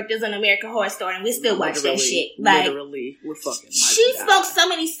the characters on American Horror Story, and we still watch that shit. Like, literally, we're fucking. She smoked so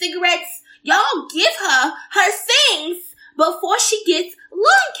many cigarettes. Y'all give her things before she gets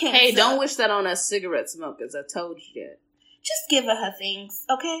lung cancer. Hey, don't wish that on us cigarette smokers. I told you that. Just give her things,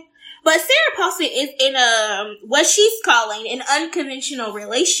 okay? But Sarah Paulson is in what she's calling an unconventional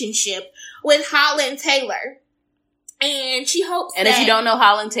relationship with Holland Taylor. And she hopes if you don't know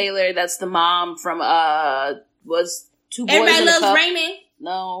Holland Taylor, that's the mom from, was Two Boys Everybody in a Loves Cup. Raymond?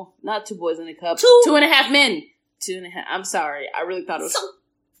 No, not Two Boys in a Cup. Two 2.5 Men. 2.5. I'm sorry. I really thought it was...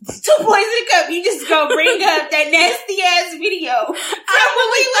 Two Boys in a Cup. You just go bring up that nasty ass video.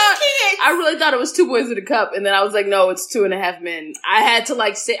 I really thought it was Two Boys in a Cup, and then I was like, no, it's 2.5 Men. I had to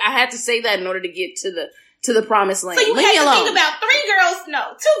say that in order to get to the promised land. So you had to think about 2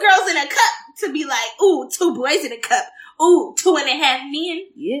 girls in a cup to be like, ooh, 2 boys in a cup. Ooh, 2.5 men.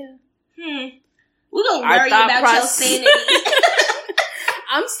 Yeah. We're gonna worry about your sanity.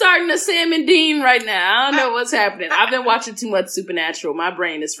 I'm starting to Sam and Dean right now. I don't know what's happening. I've been watching too much Supernatural. My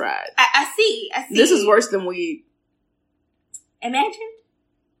brain is fried. I see. This is worse than weed. Imagine?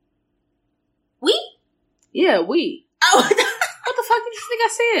 We? Yeah, weed. Oh. What the fuck did you think I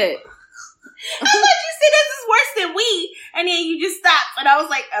said? I thought you said this is worse than weed, and then you just stopped. And I was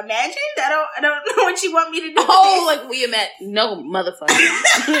like, imagine? I don't know what you want me to do. Oh, like we imagine. No,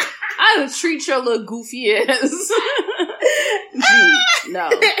 motherfucker. I would treat your little goofy ass. No.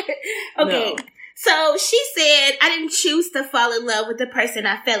 Okay. No. So she said, I didn't choose to fall in love with the person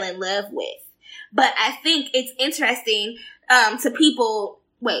I fell in love with. But I think it's interesting to people.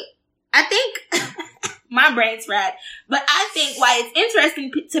 Wait, I think my brain's right. But I think why it's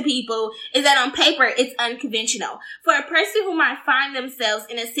interesting to people is that on paper, it's unconventional. For a person who might find themselves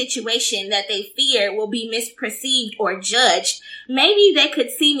in a situation that they fear will be misperceived or judged, maybe they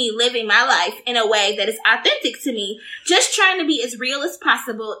could see me living my life in a way that is authentic to me, just trying to be as real as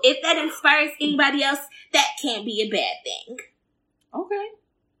possible. If that inspires anybody else, that can't be a bad thing. Okay.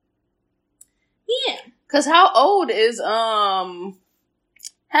 Yeah. Cause how old is Helen?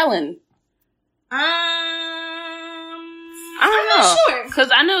 I'm not sure. Cause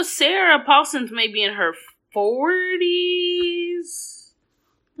I know Sarah Paulson's maybe in her 40s.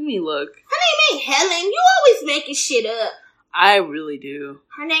 Let me look. Her name ain't Helen. You always making shit up. I really do.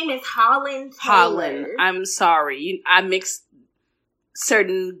 Her name is Holland Taylor. Holland. I'm sorry. I mixed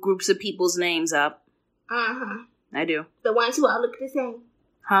certain groups of people's names up. Uh-huh. I do. The ones who all look the same.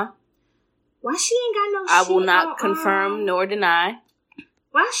 Huh? Why she ain't got no I shit will not on, confirm nor deny.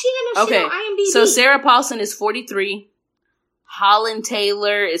 Why she ain't got no shit on IMDb? So Sarah Paulson is 43. Holland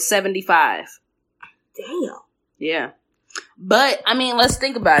Taylor is 75. Damn. Yeah. But, I mean, let's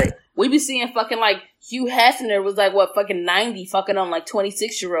think about it. We be seeing fucking, like, Hugh Hefner was, like, what, fucking 90 fucking on, like,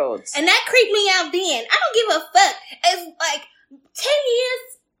 26-year-olds. And that creeped me out then. I don't give a fuck. It's, like, 10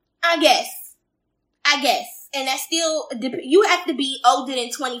 years, I guess. And that's still, you have to be older than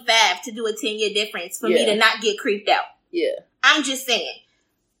 25 to do a 10-year difference for me to not get creeped out. Yeah. I'm just saying.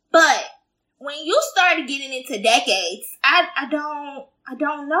 But when you started getting into decades, I don't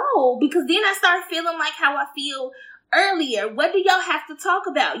know. Because then I start feeling like how I feel earlier. What do y'all have to talk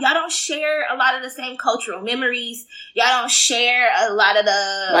about? Y'all don't share a lot of the same cultural memories. Y'all don't share a lot of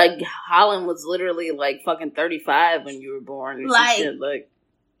the... Like, Holland was literally, like, fucking 35 when you were born. Or like, some shit. Like,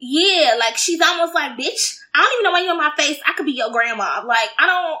 yeah, like, she's almost like, bitch, I don't even know why you're in my face. I could be your grandma. Like, I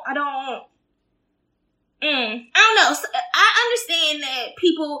don't know. So, I understand that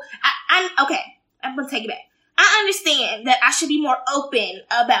people, okay, I'm gonna take it back. I understand that I should be more open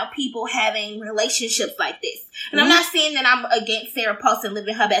about people having relationships like this. And I'm not saying that I'm against Sarah Paulson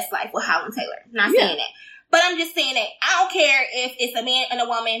living her best life with Holland Taylor. Not saying that. But I'm just saying that I don't care if it's a man and a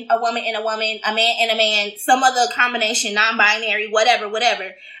woman and a woman, a man and a man, some other combination, non-binary, whatever.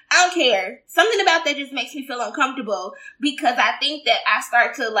 I don't care. Something about that just makes me feel uncomfortable because I think that I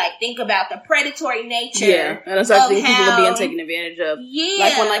start to like think about the predatory nature. Yeah, and I start thinking people are being taken advantage of. Yeah.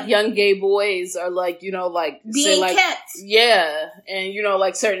 Like when like young gay boys are like, you know, like being say, like, kept. Yeah. And you know,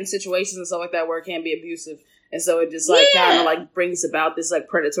 like certain situations and stuff like that where it can be abusive. And so it just like kind of like brings about this like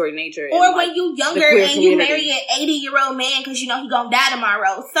predatory nature. Or in, when like, you younger and you marry an 80-year-old man because you know he gonna die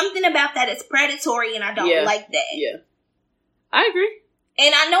tomorrow. Something about that is predatory and I don't like that. Yeah. I agree.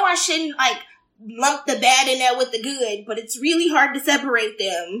 And I know I shouldn't like lump the bad in there with the good, but it's really hard to separate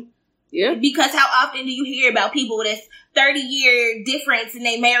them. Yeah. Because how often do you hear about people with this 30-year difference and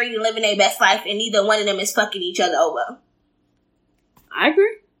they married and living their best life and neither one of them is fucking each other over? I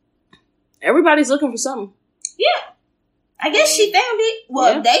agree. Everybody's looking for something. Yeah. I guess she found it.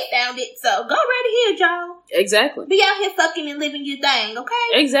 Well, they found it, so go right ahead, y'all. Exactly. Be out here fucking and living your thing, okay?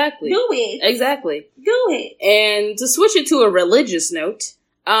 Exactly. Do it. Exactly. Do it. And to switch it to a religious note,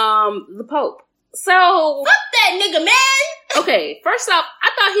 the Pope. So fuck that nigga, man. Okay, first off,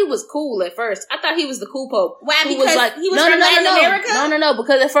 I thought he was cool at first. I thought he was the cool Pope. Why? Because he was from Latin America? No.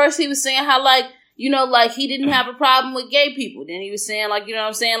 Because at first he was saying how, like, you know, like, he didn't have a problem with gay people. Then he was saying, like, you know what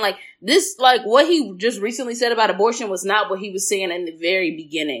I'm saying? Like, this, like, what he just recently said about abortion was not what he was saying in the very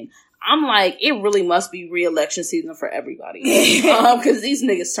beginning. I'm like, it really must be re-election season for everybody. Because these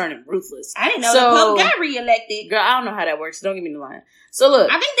niggas turning ruthless. I didn't know the Pope got re-elected. Girl, I don't know how that works. Don't get me the line. So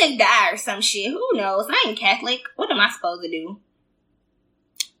look. I think they died or some shit. Who knows? I ain't Catholic. What am I supposed to do?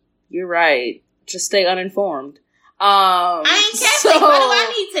 You're right. Just stay uninformed. I ain't Catholic. What do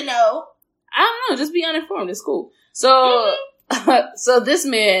I need to know? I don't know. Just be uninformed. It's cool. So, so this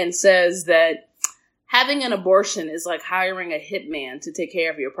man says that having an abortion is like hiring a hitman to take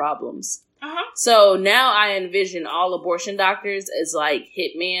care of your problems. Uh-huh. So now I envision all abortion doctors as like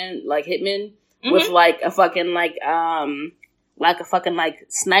hitmen with like a fucking like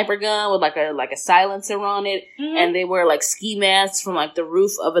sniper gun with like a silencer on it, and they wear like ski masks from like the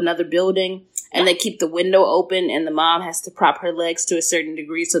roof of another building, and they keep the window open, and the mom has to prop her legs to a certain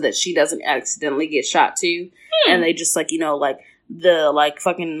degree so that she doesn't accidentally get shot too. And they just like, you know, like the like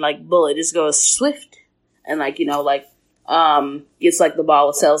fucking like bullet just goes swift and like, you know, like gets like the ball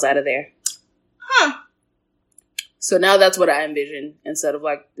of cells out of there. So now that's what I envision instead of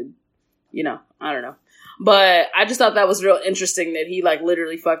like the, you know, I don't know. But I just thought that was real interesting that he, like,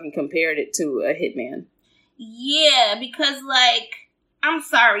 literally fucking compared it to a hitman. Yeah, because, like, I'm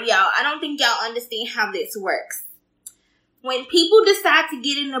sorry, y'all. I don't think y'all understand how this works. When people decide to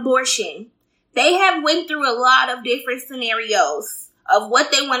get an abortion, they have went through a lot of different scenarios of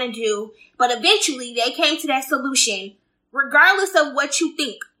what they want to do, but eventually they came to that solution, regardless of what you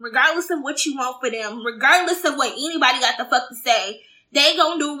think, regardless of what you want for them, regardless of what anybody got the fuck to say. They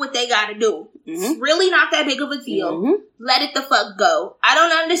gonna do what they gotta do. It's really not that big of a deal. Let it the fuck go. I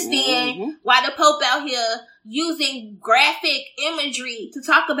don't understand why the Pope out here using graphic imagery to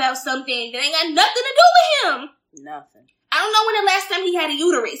talk about something that ain't got nothing to do with him. Nothing. I don't know when the last time he had a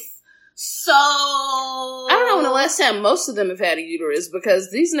uterus. So I don't know when the last time most of them have had a uterus,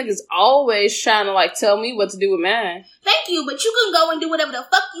 because these niggas always trying to like tell me what to do with mine. Thank you, but you can go and do whatever the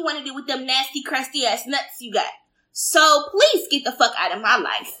fuck you want to do with them nasty, crusty ass nuts you got. So, please get the fuck out of my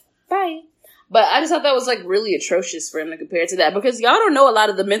life. Bye. But I just thought that was, like, really atrocious for him to compare to that. Because y'all don't know a lot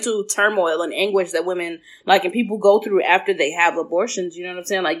of the mental turmoil and anguish that women, like, and people go through after they have abortions. You know what I'm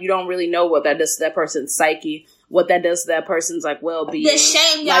saying? Like, you don't really know what that does to that person's psyche. What that does to that person's, like, well-being. The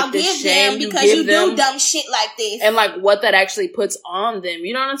shame y'all like, give them because you do dumb shit like this. And, like, what that actually puts on them.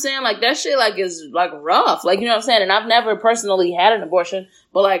 You know what I'm saying? Like, that shit, like, is, like, rough. Like, you know what I'm saying? And I've never personally had an abortion.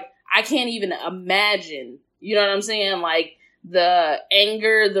 But, like, I can't even imagine... You know what I'm saying? Like, the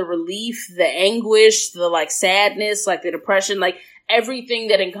anger, the relief, the anguish, the, like, sadness, like, the depression, like, everything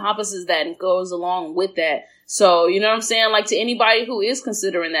that encompasses that and goes along with that. So, you know what I'm saying? Like, to anybody who is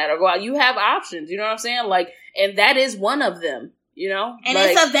considering that or go out, you have options. You know what I'm saying? Like, and that is one of them, you know? And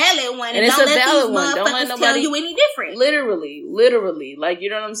like, it's a valid one. And it's a valid one. Don't let nobody tell you any different. Literally. Like, you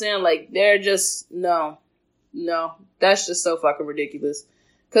know what I'm saying? Like, they're just, no. That's just so fucking ridiculous.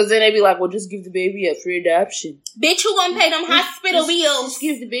 Because then they be like, well, just give the baby up for adoption. Bitch, who gonna pay them hospital bills? Just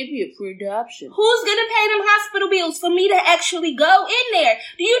give the baby up for adoption. Who's gonna pay them hospital bills for me to actually go in there?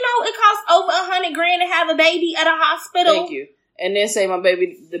 Do you know it costs over $100,000 to have a baby at a hospital? Thank you. And then say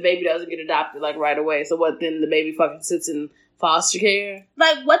the baby doesn't get adopted, like, right away. So what, then the baby fucking sits in foster care?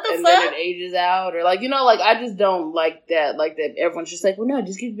 Like, what the fuck? And then it ages out? Or, like, you know, like, I just don't like that. Like, that everyone's just like, well, no,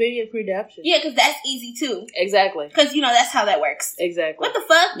 just give the baby up for adoption. Yeah, because that's easy, too. Exactly. Because, you know, that's how that works. Exactly. What the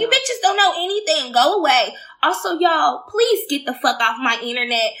fuck? No. You bitches don't know anything. Go away. Also, y'all, please get the fuck off my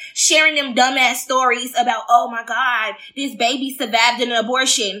internet sharing them dumbass stories about, oh my God, this baby survived an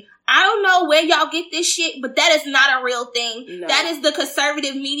abortion. I don't know where y'all get this shit, but that is not a real thing. No. That is the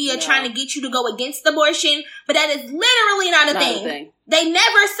conservative media trying to get you to go against abortion, but that is literally not a thing. They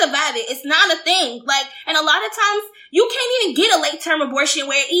never survive it. It's not a thing. Like, and a lot of times, you can't even get a late-term abortion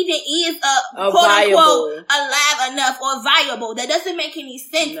where it even is a quote-unquote alive enough or viable. That doesn't make any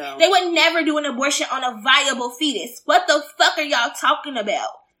sense. No. They would never do an abortion on a viable fetus. What the fuck are y'all talking about?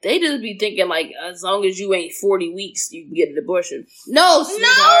 They just be thinking, like, as long as you ain't 40 weeks, you can get an abortion. No,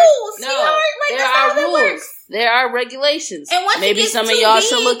 sweetheart. Like, that's how that works. There are regulations. And once maybe it gets some of too y'all big,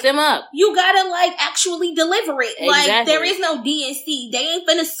 should look them up. You gotta, like, actually deliver it. Exactly. Like, there is no DNC. They ain't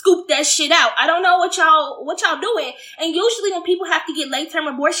finna scoop that shit out. I don't know what y'all doing. And usually when people have to get late-term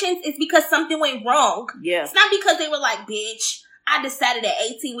abortions, it's because something went wrong. Yeah. It's not because they were like, bitch, I decided at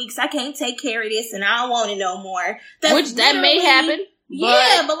 18 weeks I can't take care of this and I don't want it no more. Which that may happen.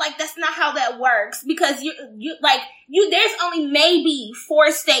 But like that's not how that works, because you there's only maybe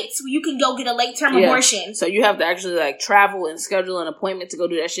 4 states where you can go get a late term abortion. So you have to actually like travel and schedule an appointment to go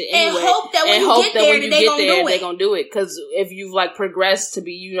do that shit anyway. And hope that when you get there, they're gonna do it. Because if you've like progressed to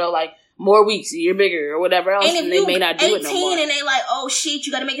be, like more weeks, you're bigger or whatever else, and they may not do it no more. And they like, oh shit,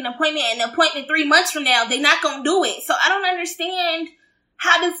 you got to make an appointment, and the appointment 3 months from now, they're not gonna do it. So I don't understand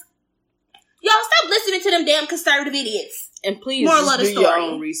how does y'all stop listening to them damn conservative idiots. And please just do your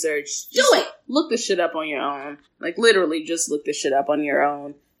own research. Do it. Look the shit up on your own. Like, literally, just look the shit up on your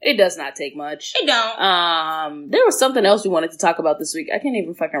own. It does not take much. It don't. There was something else we wanted to talk about this week. I can't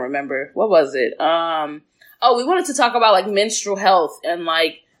even fucking remember. What was it? We wanted to talk about, like, menstrual health and,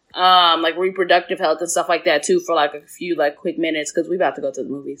 like reproductive health and stuff like that, too, for, like, a few, like, quick minutes, because we about to go to the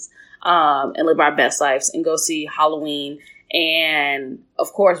movies, and live our best lives and go see Halloween. And,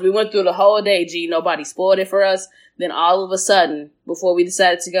 of course, we went through the whole day, nobody spoiled it for us. Then all of a sudden, before we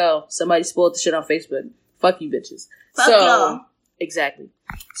decided to go, somebody spoiled the shit on Facebook. Fuck you, bitches. Fuck y'all. Exactly.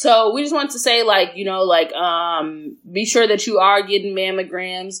 So we just wanted to say, be sure that you are getting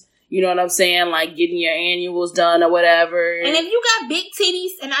mammograms. You know what I'm saying? Like, getting your annuals done or whatever. And if you got big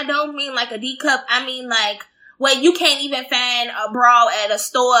titties, and I don't mean like a D cup, I mean like, you can't even find a bra at a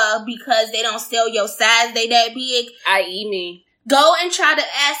store because they don't sell your size, they that big. I.e. me. Go and try to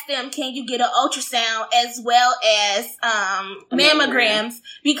ask them, can you get an ultrasound as well as mammograms?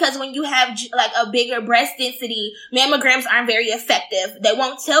 Because when you have like a bigger breast density, mammograms aren't very effective. They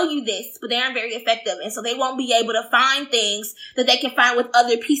won't tell you this, but they aren't very effective. And so they won't be able to find things that they can find with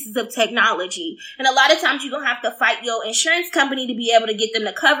other pieces of technology. And a lot of times you're going to have to fight your insurance company to be able to get them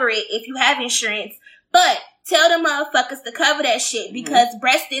to cover it if you have insurance. But tell the motherfuckers to cover that shit, because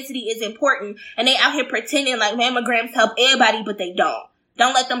breast density is important, and they out here pretending like mammograms help everybody, but they don't.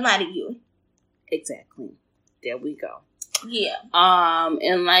 Don't let them lie to you. Exactly. There we go. Yeah.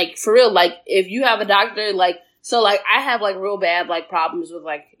 And like, for real, like, if you have a doctor, like, so like, I have like real bad like problems with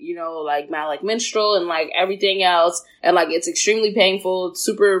like, like my like menstrual and like everything else, and like it's extremely painful,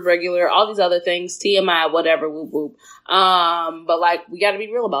 super irregular, all these other things, TMI, whatever, whoop whoop. But like, we got to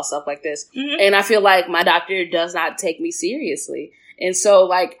be real about stuff like this. And I feel like my doctor does not take me seriously. And so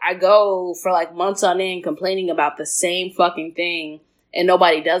like, I go for like months on end complaining about the same fucking thing, and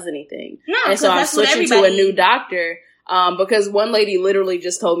nobody does anything. No, and so I'm switching to a new doctor. Because one lady literally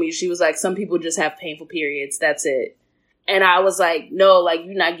just told me, she was like, some people just have painful periods. That's it. And I was like, no, like,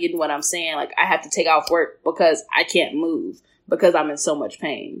 you're not getting what I'm saying. Like, I have to take off work because I can't move because I'm in so much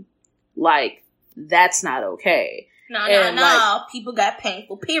pain. Like, that's not okay. No. Like, people got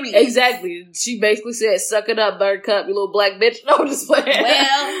painful periods. Exactly. She basically said, suck it up, buttercup, you little black bitch. No, I'm just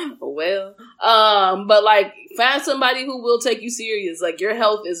playing. Well. But like, find somebody who will take you serious. Like, your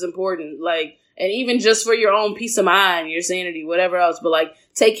health is important. Like, and even just for your own peace of mind, your sanity, whatever else. But like,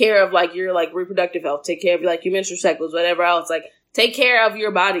 take care of like your like reproductive health. Take care of like your menstrual cycles, whatever else. Like, take care of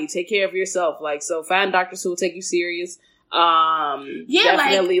your body. Take care of yourself. Like, so find doctors who will take you serious.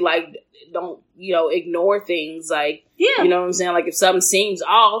 Definitely like don't, ignore things. Like, you know what I'm saying? Like, if something seems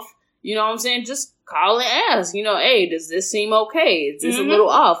off, you know what I'm saying? Just call and ask, hey, does this seem okay? Is this a little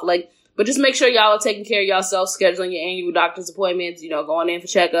off? Like, but just make sure y'all are taking care of yourself, scheduling your annual doctor's appointments, going in for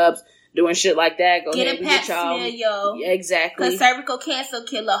checkups, doing shit like that. Go ahead and get y'all. Smear, yo. Exactly. Because cervical cancer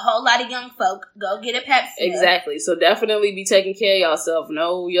kill a whole lot of young folk. Go get a pap smear. Exactly. So definitely be taking care of yourself.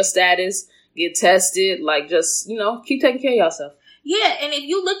 Know your status. Get tested. Like, just, keep taking care of yourself. Yeah, and if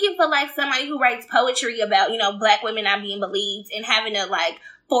you're looking for, like, somebody who writes poetry about, Black women not being believed and having to, like,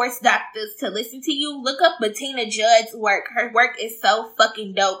 force doctors to listen to you, look up Bettina Judd's work. Her work is so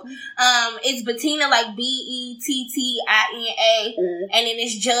fucking dope. It's Bettina, like, Bettina, and then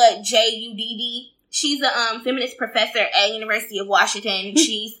it's Judd, Judd. She's a feminist professor at University of Washington.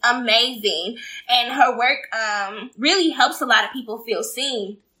 She's amazing. And her work really helps a lot of people feel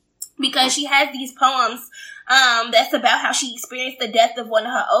seen, because she has these poems that's about how she experienced the death of one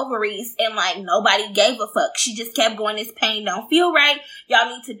of her ovaries, and like nobody gave a fuck. She just kept going, this pain don't feel right, y'all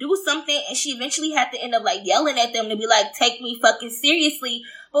need to do something. And she eventually had to end up like yelling at them to be like, take me fucking seriously,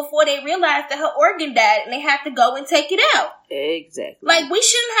 before they realized that her organ died and they had to go and take it out. Exactly. Like, we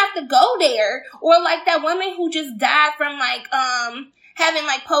shouldn't have to go there. Or like that woman who just died from like having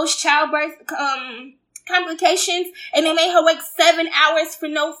like post childbirth complications and they made her wait 7 hours for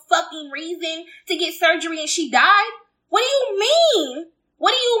no fucking reason to get surgery and she died? What do you mean?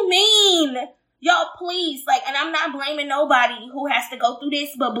 What do you mean? Y'all, please, like, and I'm not blaming nobody who has to go through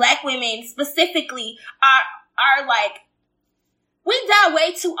this, but black women specifically are like, we die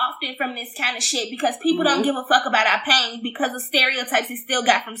way too often from this kind of shit because people don't give a fuck about our pain because of stereotypes we still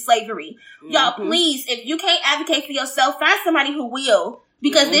got from slavery. Y'all, please, if you can't advocate for yourself, find somebody who will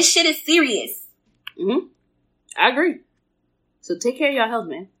because this shit is serious. I agree. So take care of your health,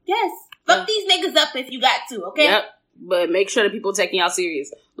 man. Yes. Fuck these niggas up if you got to, okay? Yep. But make sure that people taking y'all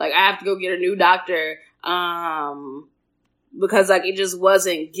serious. Like, I have to go get a new doctor, because, like, it just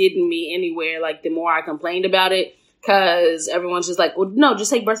wasn't getting me anywhere, like, the more I complained about it, because everyone's just like, well, no, just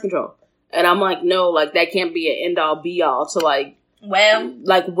take birth control. And I'm like, no, like, that can't be an end-all, be-all to, like, well,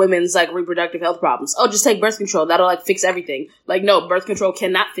 like, women's, like, reproductive health problems. Oh, just take birth control. That'll, like, fix everything. Like, no, birth control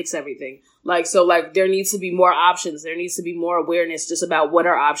cannot fix everything. Like, so, like, there needs to be more options. There needs to be more awareness just about what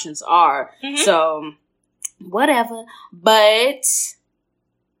our options are. So, whatever. But,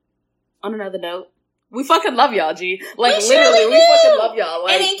 on another note, we fucking love y'all, G. Like, literally, we fucking love y'all.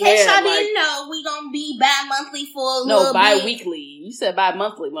 Like, and in case y'all didn't know, we gonna be bi-monthly for a little bit. No, bi-weekly. You said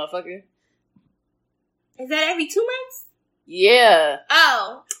bi-monthly, motherfucker. Is that every 2 months? Yeah. Oh. I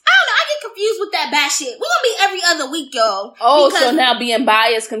don't know. I get confused with that bad shit. We're gonna be every other week, y'all. Oh, so now being bi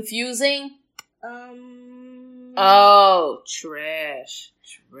is confusing? Oh, trash.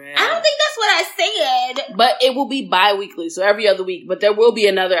 I don't think that's what I said. But it will be bi-weekly, so every other week. But there will be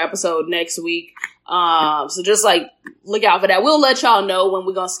another episode next week. So just, like, look out for that. We'll let y'all know when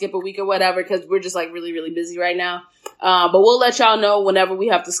we're gonna skip a week or whatever, because we're just, like, really, really busy right now. But we'll let y'all know whenever we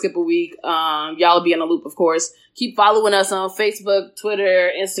have to skip a week. Y'all will be in the loop, of course. Keep following us on Facebook,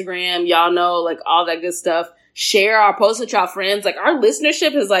 Twitter, Instagram. Y'all know, like, all that good stuff. Share our posts with y'all friends. Like, our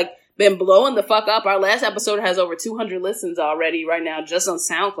listenership has, like, been blowing the fuck up. Our last episode has over 200 listens already right now, just on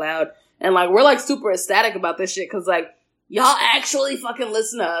SoundCloud. And, like, we're, like, super ecstatic about this shit, because, like, y'all actually fucking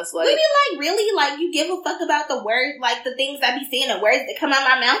listen to us. Like, we be like, really? Like, you give a fuck about the words, like, the things I be saying, the words that come out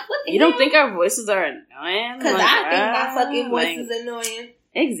my mouth? What the You hell? don't think our voices are annoying? Because like, I think my fucking voice is annoying.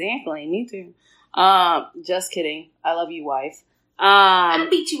 Exactly, me too. Just kidding. I love you, wife. I'll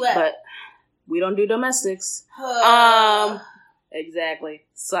beat you up. But we don't do domestics. Exactly.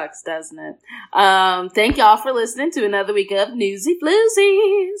 Sucks, doesn't it? Thank y'all for listening to another week of Newsy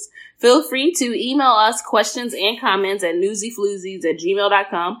Floozies. Feel free to email us questions and comments at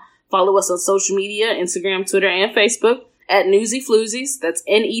newsyfloozies@gmail.com. Follow us on social media, Instagram, Twitter, and Facebook at Newsy Floozies. That's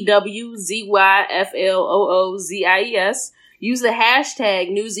NEWZYFLOOZIES. Use the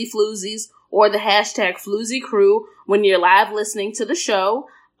hashtag Newsy Floozies or the hashtag Floozy Crew when you're live listening to the show.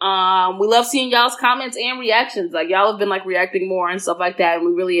 We love seeing y'all's comments and reactions. Like, y'all have been, like, reacting more and stuff like that, and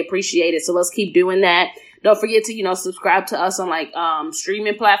we really appreciate it. So let's keep doing that. Don't forget to, subscribe to us on, like,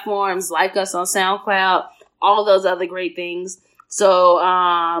 streaming platforms, like us on SoundCloud, all those other great things. So,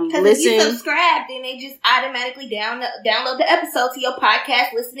 listen. Because if you subscribe, then they just automatically download the episode to your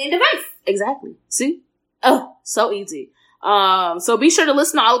podcast listening device. Exactly. See? Oh, so easy. So be sure to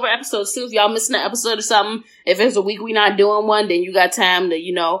listen to all of our episodes too. If y'all missing an episode or something, if it's a week we not doing one, then you got time to,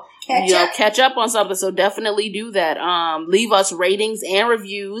 catch up on something. So definitely do that. Leave us ratings and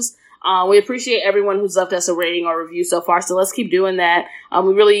reviews. We appreciate everyone who's left us a rating or review so far. So let's keep doing that.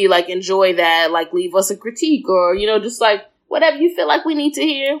 We really, like, enjoy that. Like, leave us a critique or, just, like, whatever you feel like we need to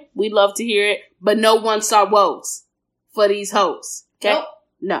hear. We'd love to hear it. But no 1-star woes for these hoes. Okay? Nope.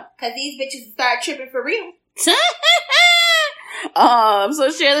 No. Because these bitches start tripping for real. So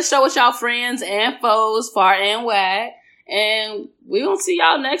share the show with y'all friends and foes, far and wide, and we gonna see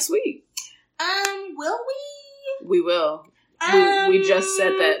y'all next week. Will we? We will. We just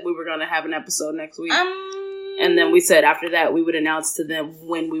said that we were gonna have an episode next week, and then we said after that we would announce to them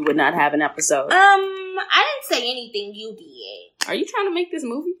when we would not have an episode. I didn't say anything. You did. Are you trying to make this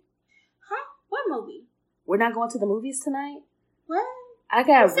movie? Huh? What movie? We're not going to the movies tonight? What? I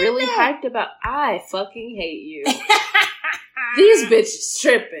got really hyped about. I fucking hate you. These bitches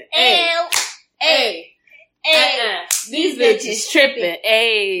tripping. Hey. These bitches tripping.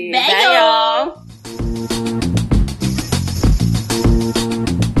 Hey. Bye, y'all.